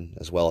description,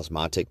 as well as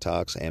my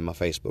TikToks and my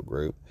Facebook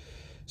group.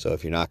 So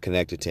if you're not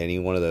connected to any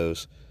one of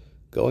those,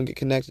 go and get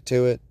connected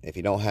to it. If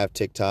you don't have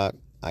TikTok,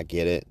 I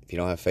get it. If you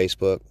don't have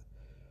Facebook,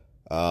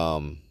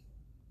 I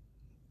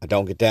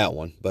don't get that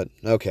one, but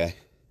okay.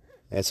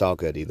 It's all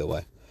good either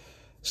way.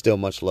 Still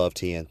much love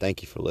to you, and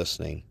thank you for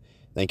listening.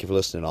 Thank you for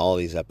listening to all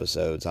these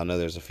episodes. I know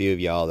there's a few of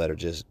y'all that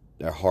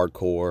are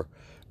hardcore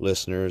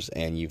listeners,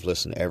 and you've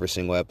listened to every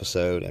single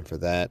episode, and for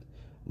that,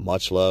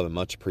 much love and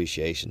much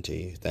appreciation to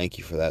you. Thank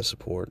you for that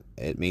support.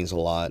 It means a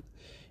lot.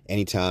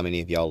 Anytime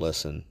any of y'all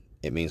listen,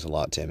 it means a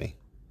lot to me.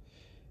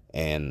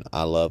 And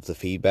I love the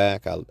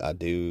feedback. I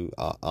do.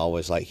 I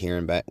always like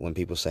hearing back when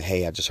people say,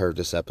 hey, I just heard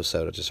this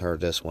episode. I just heard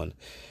this one.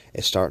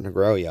 It's starting to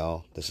grow,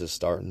 y'all. This is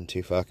starting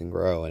to fucking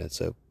grow. And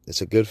it's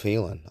a good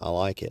feeling. I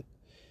like it.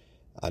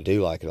 I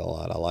do like it a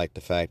lot. I like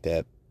the fact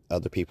that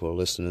other people are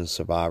listening to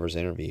survivors'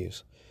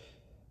 interviews.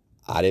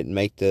 I didn't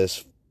make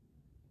this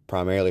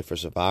primarily for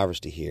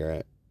survivors to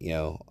hear.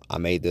 I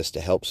made this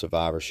to help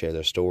survivors share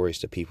their stories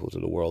to people to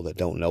the world that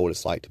don't know what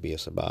it's like to be a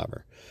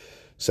survivor.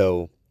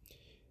 So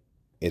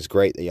it's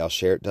great that y'all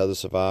share it to other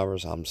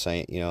survivors. I'm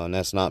saying, and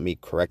that's not me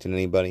correcting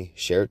anybody.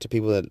 Share it to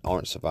people that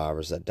aren't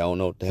survivors, that don't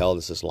know what the hell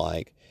this is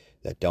like,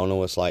 that don't know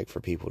what it's like for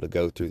people to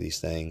go through these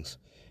things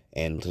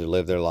and to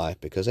live their life,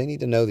 because they need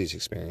to know these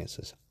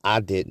experiences.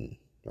 I didn't,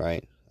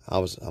 right?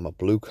 I'm a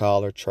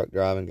blue-collar truck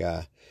driving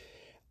guy.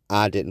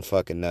 I didn't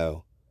fucking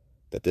know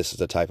that this is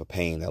the type of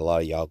pain that a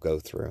lot of y'all go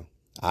through.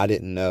 I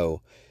didn't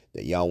know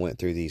that y'all went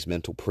through these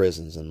mental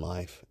prisons in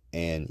life,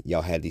 and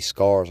y'all had these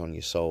scars on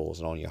your souls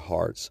and on your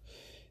hearts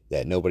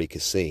that nobody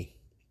could see.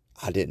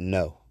 I didn't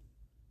know.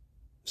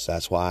 So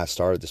that's why I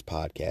started this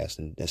podcast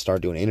and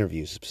started doing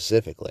interviews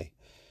specifically,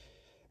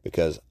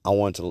 because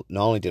not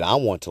only did I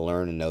want to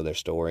learn and know their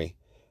story,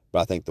 but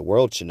I think the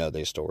world should know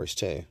their stories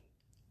too.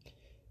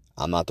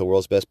 I'm not the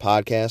world's best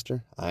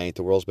podcaster. I ain't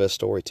the world's best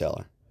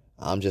storyteller.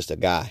 I'm just a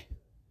guy.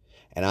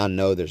 And I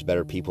know there's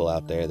better people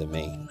out there than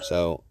me.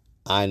 So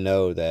I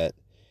know that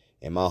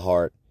in my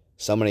heart,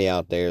 somebody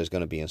out there is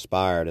going to be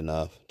inspired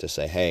enough to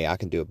say, hey, I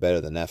can do it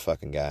better than that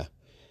fucking guy.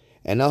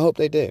 And I hope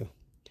they do.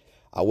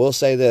 I will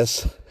say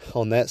this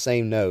on that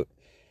same note.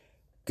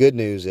 Good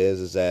news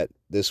is that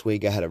this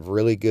week I had a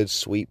really good,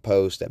 sweet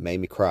post that made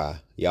me cry.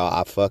 Y'all,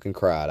 I fucking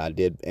cried. I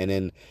did. And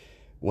then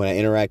when I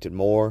interacted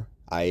more,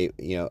 I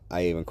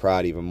even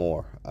cried even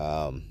more.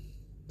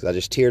 Because I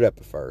just teared up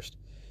at first.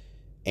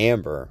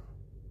 Amber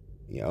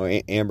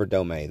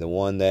Domay, the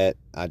one that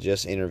I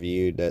just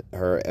interviewed, that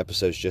her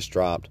episodes just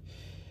dropped.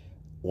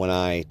 When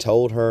I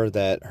told her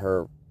that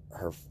her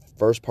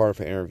first part of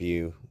her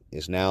interview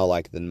is now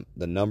like the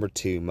number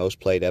 2 most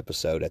played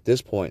episode at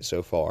this point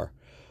so far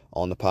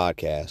on the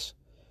podcast,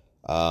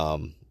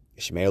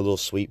 she made a little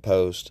sweet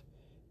post,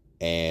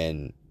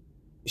 and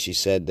she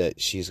said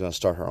that she's going to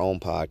start her own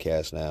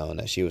podcast now, and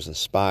that she was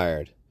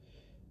inspired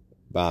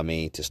by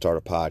me to start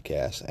a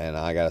podcast. And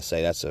I gotta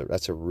say, that's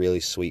a really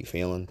sweet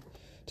feeling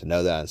to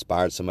know that I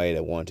inspired somebody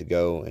that wanted to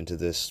go into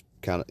this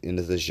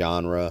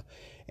genre,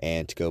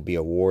 and to go be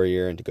a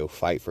warrior, and to go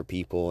fight for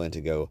people, and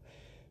to go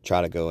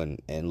try to go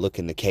and look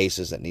into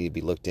cases that need to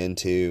be looked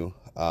into.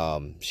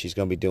 She's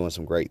going to be doing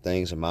some great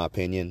things, in my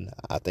opinion.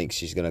 I think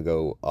she's going to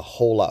go a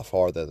whole lot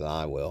farther than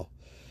I will.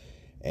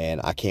 And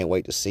I can't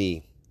wait to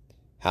see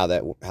how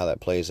that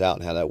plays out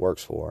and how that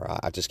works for her.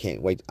 I just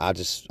can't wait.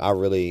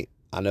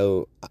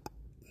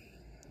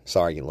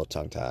 Sorry, getting a little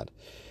tongue-tied.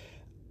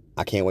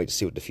 I can't wait to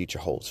see what the future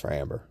holds for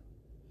Amber.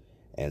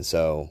 And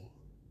so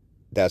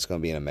that's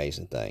going to be an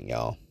amazing thing,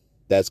 y'all.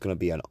 That's going to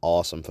be an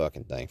awesome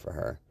fucking thing for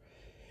her.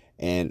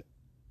 And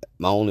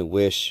my only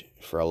wish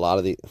for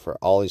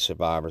all these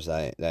survivors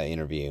that I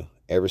interview,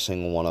 every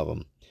single one of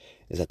them,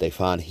 is that they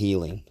find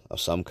healing of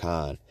some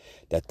kind,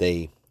 that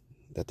they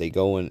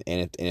go in,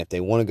 and if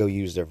they want to go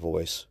use their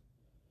voice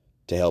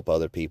to help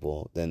other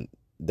people, then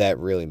that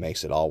really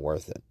makes it all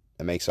worth it.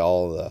 It makes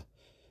all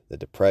the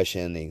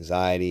depression, the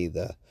anxiety,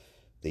 the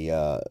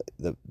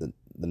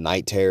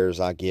night terrors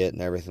I get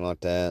and everything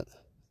like that,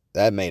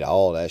 that made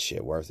all that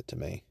shit worth it to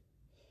me.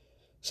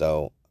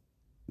 So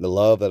the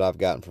love that I've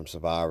gotten from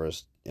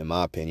survivors, in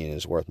my opinion,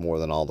 is worth more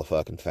than all the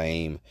fucking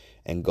fame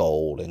and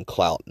gold and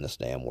clout in this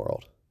damn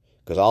world.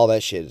 Because all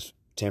that shit is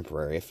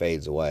temporary. It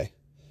fades away.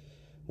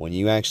 When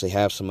you actually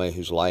have somebody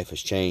whose life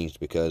has changed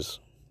because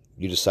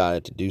you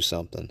decided to do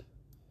something,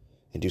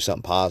 and do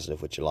something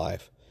positive with your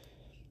life,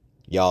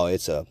 y'all,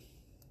 it's a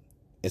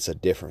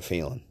different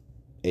feeling.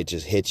 it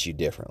just hits you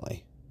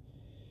differently.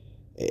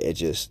 It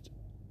just,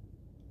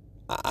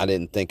 I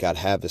didn't think I'd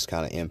have this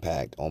kind of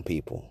impact on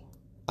people.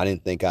 I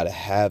didn't think I'd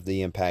have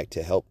the impact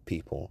to help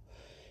people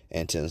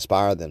and to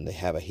inspire them to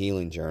have a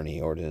healing journey,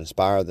 or to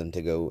inspire them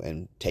to go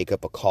and take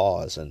up a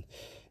cause, and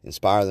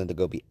inspire them to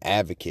go be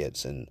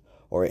advocates, and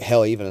or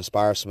hell, even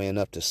inspire somebody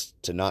enough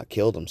to not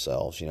kill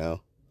themselves,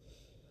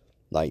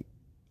 Like,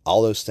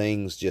 all those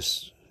things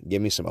just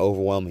give me some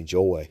overwhelming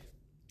joy.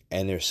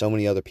 And there's so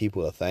many other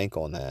people to thank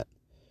on that.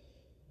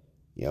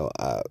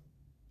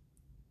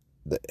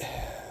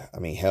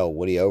 Hell,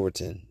 Woody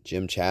Overton,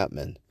 Jim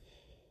Chapman,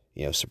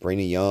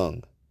 Sabrina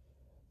Young.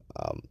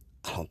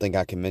 I don't think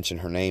I can mention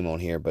her name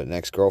on here, but an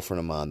ex-girlfriend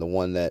of mine, the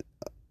one that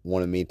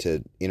wanted me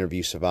to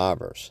interview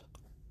survivors,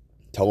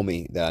 told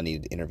me that I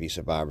needed to interview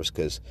survivors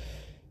because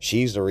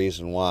she's the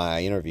reason why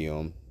I interview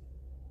them.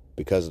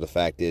 Because of the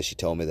fact is, she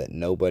told me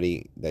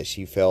that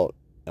she felt,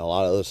 and a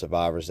lot of other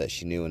survivors that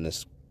she knew in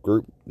this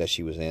group that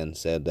she was in,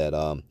 said that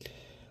a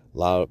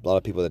lot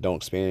of people that don't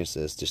experience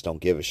this just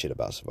don't give a shit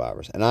about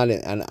survivors. And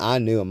I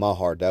knew in my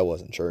heart that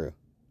wasn't true,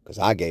 because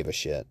I gave a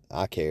shit.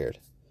 I cared.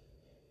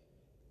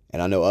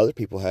 And I know other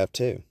people have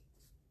too.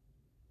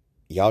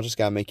 Y'all just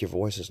gotta make your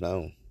voices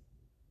known.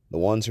 The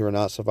ones who are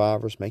not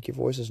survivors, make your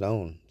voices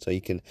known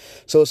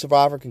so a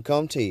survivor can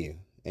come to you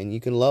and you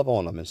can love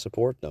on them and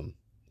support them.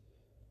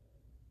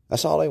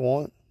 That's all they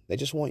want. They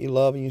just want your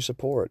love and your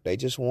support. They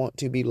just want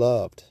to be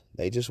loved.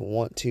 They just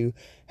want to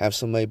have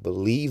somebody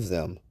believe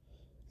them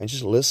and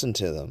just listen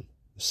to them.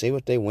 See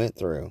what they went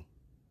through.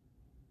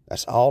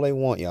 That's all they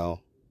want,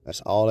 y'all.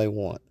 That's all they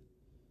want.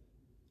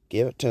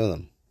 Give it to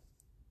them.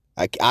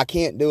 I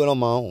can't do it on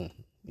my own.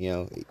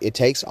 It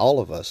takes all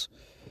of us.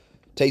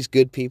 It takes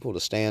good people to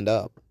stand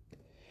up.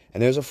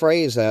 And there's a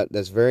phrase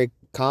that's very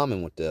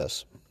common with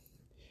this.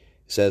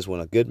 It says, when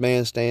a good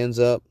man stands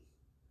up,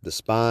 the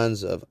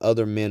spines of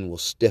other men will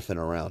stiffen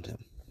around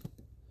him.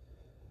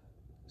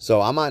 So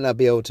I might not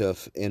be able to,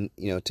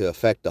 to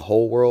affect the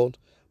whole world,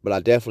 but I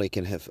definitely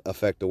can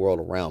affect the world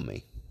around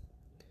me.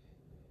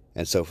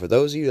 And so for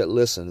those of you that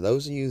listen,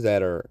 those of you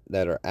that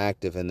are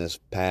active in this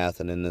path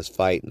and in this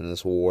fight and in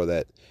this war,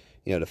 that,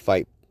 to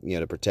fight,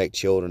 to protect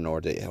children, or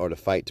to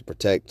fight to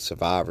protect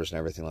survivors and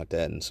everything like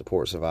that, and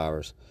support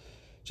survivors,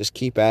 just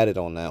keep at it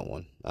on that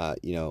one.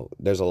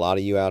 There's a lot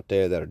of you out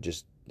there that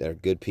are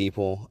good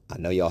people. I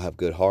know y'all have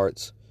good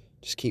hearts.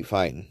 Just keep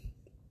fighting.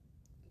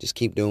 Just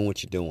keep doing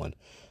what you're doing.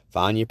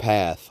 Find your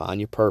path,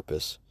 find your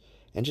purpose,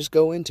 and just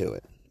go into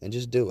it and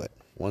just do it.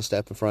 One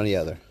step in front of the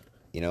other.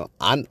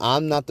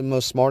 I'm not the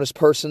most smartest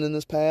person in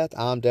this path.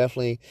 I'm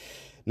definitely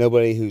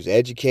nobody who's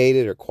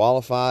educated or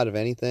qualified of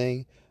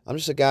anything. I'm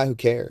just a guy who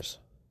cares.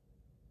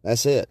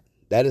 That's it.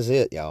 That is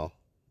it, y'all.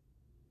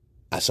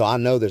 So I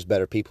know there's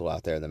better people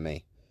out there than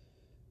me.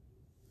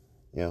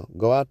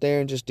 Go out there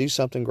and just do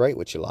something great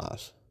with your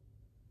lives.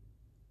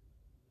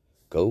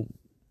 Go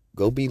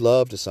be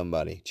love to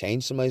somebody.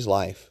 Change somebody's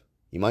life.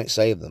 You might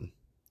save them.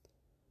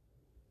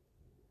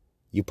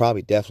 You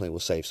probably definitely will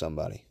save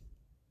somebody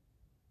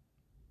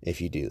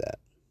if you do that.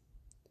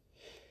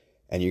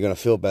 And you're going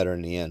to feel better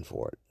in the end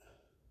for it.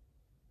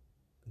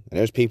 And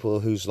there's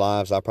people whose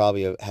lives I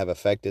probably have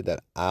affected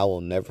that I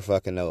will never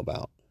fucking know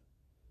about.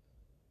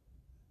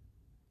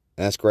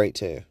 And that's great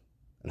too.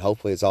 And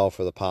hopefully it's all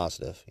for the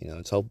positive.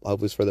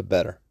 Hopefully it's for the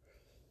better.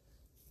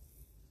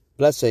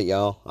 But that's it,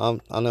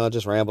 y'all. I know I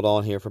just rambled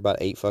on here for about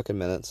 8 fucking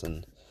minutes,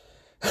 and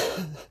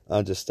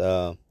I just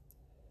love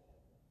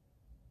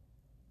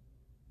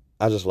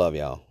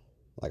y'all.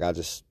 I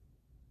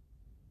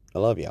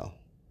love y'all.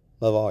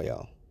 Love all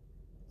y'all.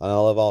 And I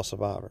love all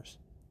survivors.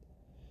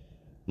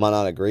 Might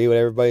not agree with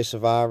everybody's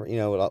survivor,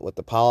 with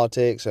the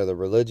politics or the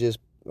religious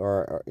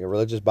or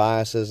religious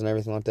biases and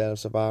everything like that of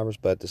survivors,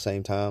 but at the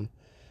same time,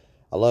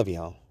 I love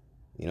y'all.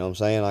 You know what I'm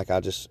saying?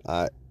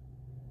 I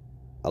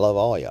love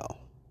all y'all.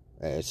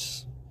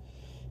 It's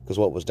because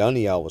what was done to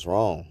y'all was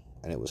wrong,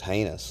 and it was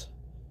heinous,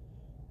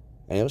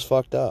 and it was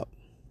fucked up,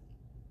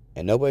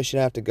 and nobody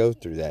should have to go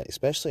through that,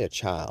 especially a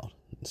child,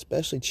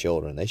 especially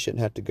children. They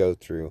shouldn't have to go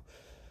through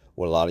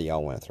what a lot of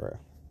y'all went through.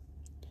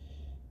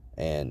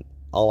 And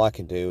all I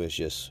can do is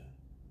just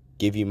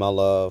give you my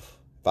love.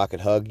 If I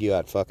could hug you,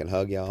 I'd fucking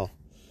hug y'all,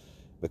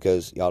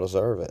 because y'all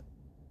deserve it.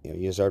 You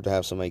deserve to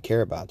have somebody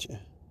care about you.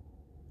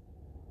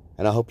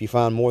 And I hope you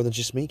find more than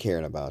just me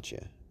caring about you.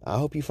 I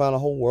hope you find a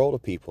whole world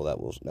of people that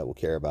will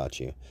care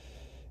about you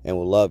and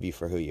will love you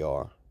for who you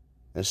are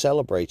and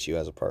celebrate you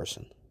as a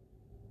person.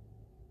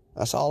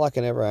 That's all I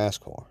can ever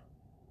ask for.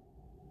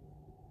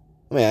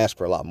 I mean, I ask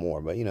for a lot more,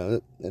 but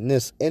in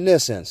this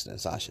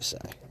instance, I should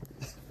say.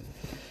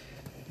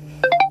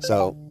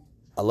 So,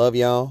 I love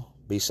y'all.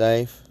 Be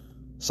safe.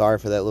 Sorry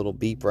for that little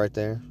beep right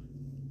there.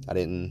 I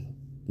didn't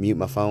mute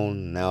my phone,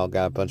 and now I've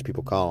got a bunch of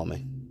people calling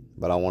me.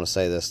 But I want to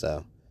say this,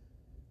 though.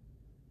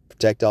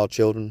 Protect all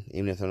children,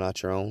 even if they're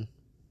not your own.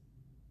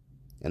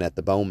 And let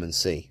the bowmen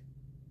see,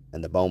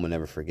 and the bowmen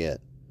never forget.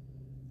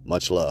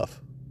 Much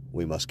love.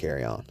 We must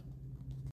carry on.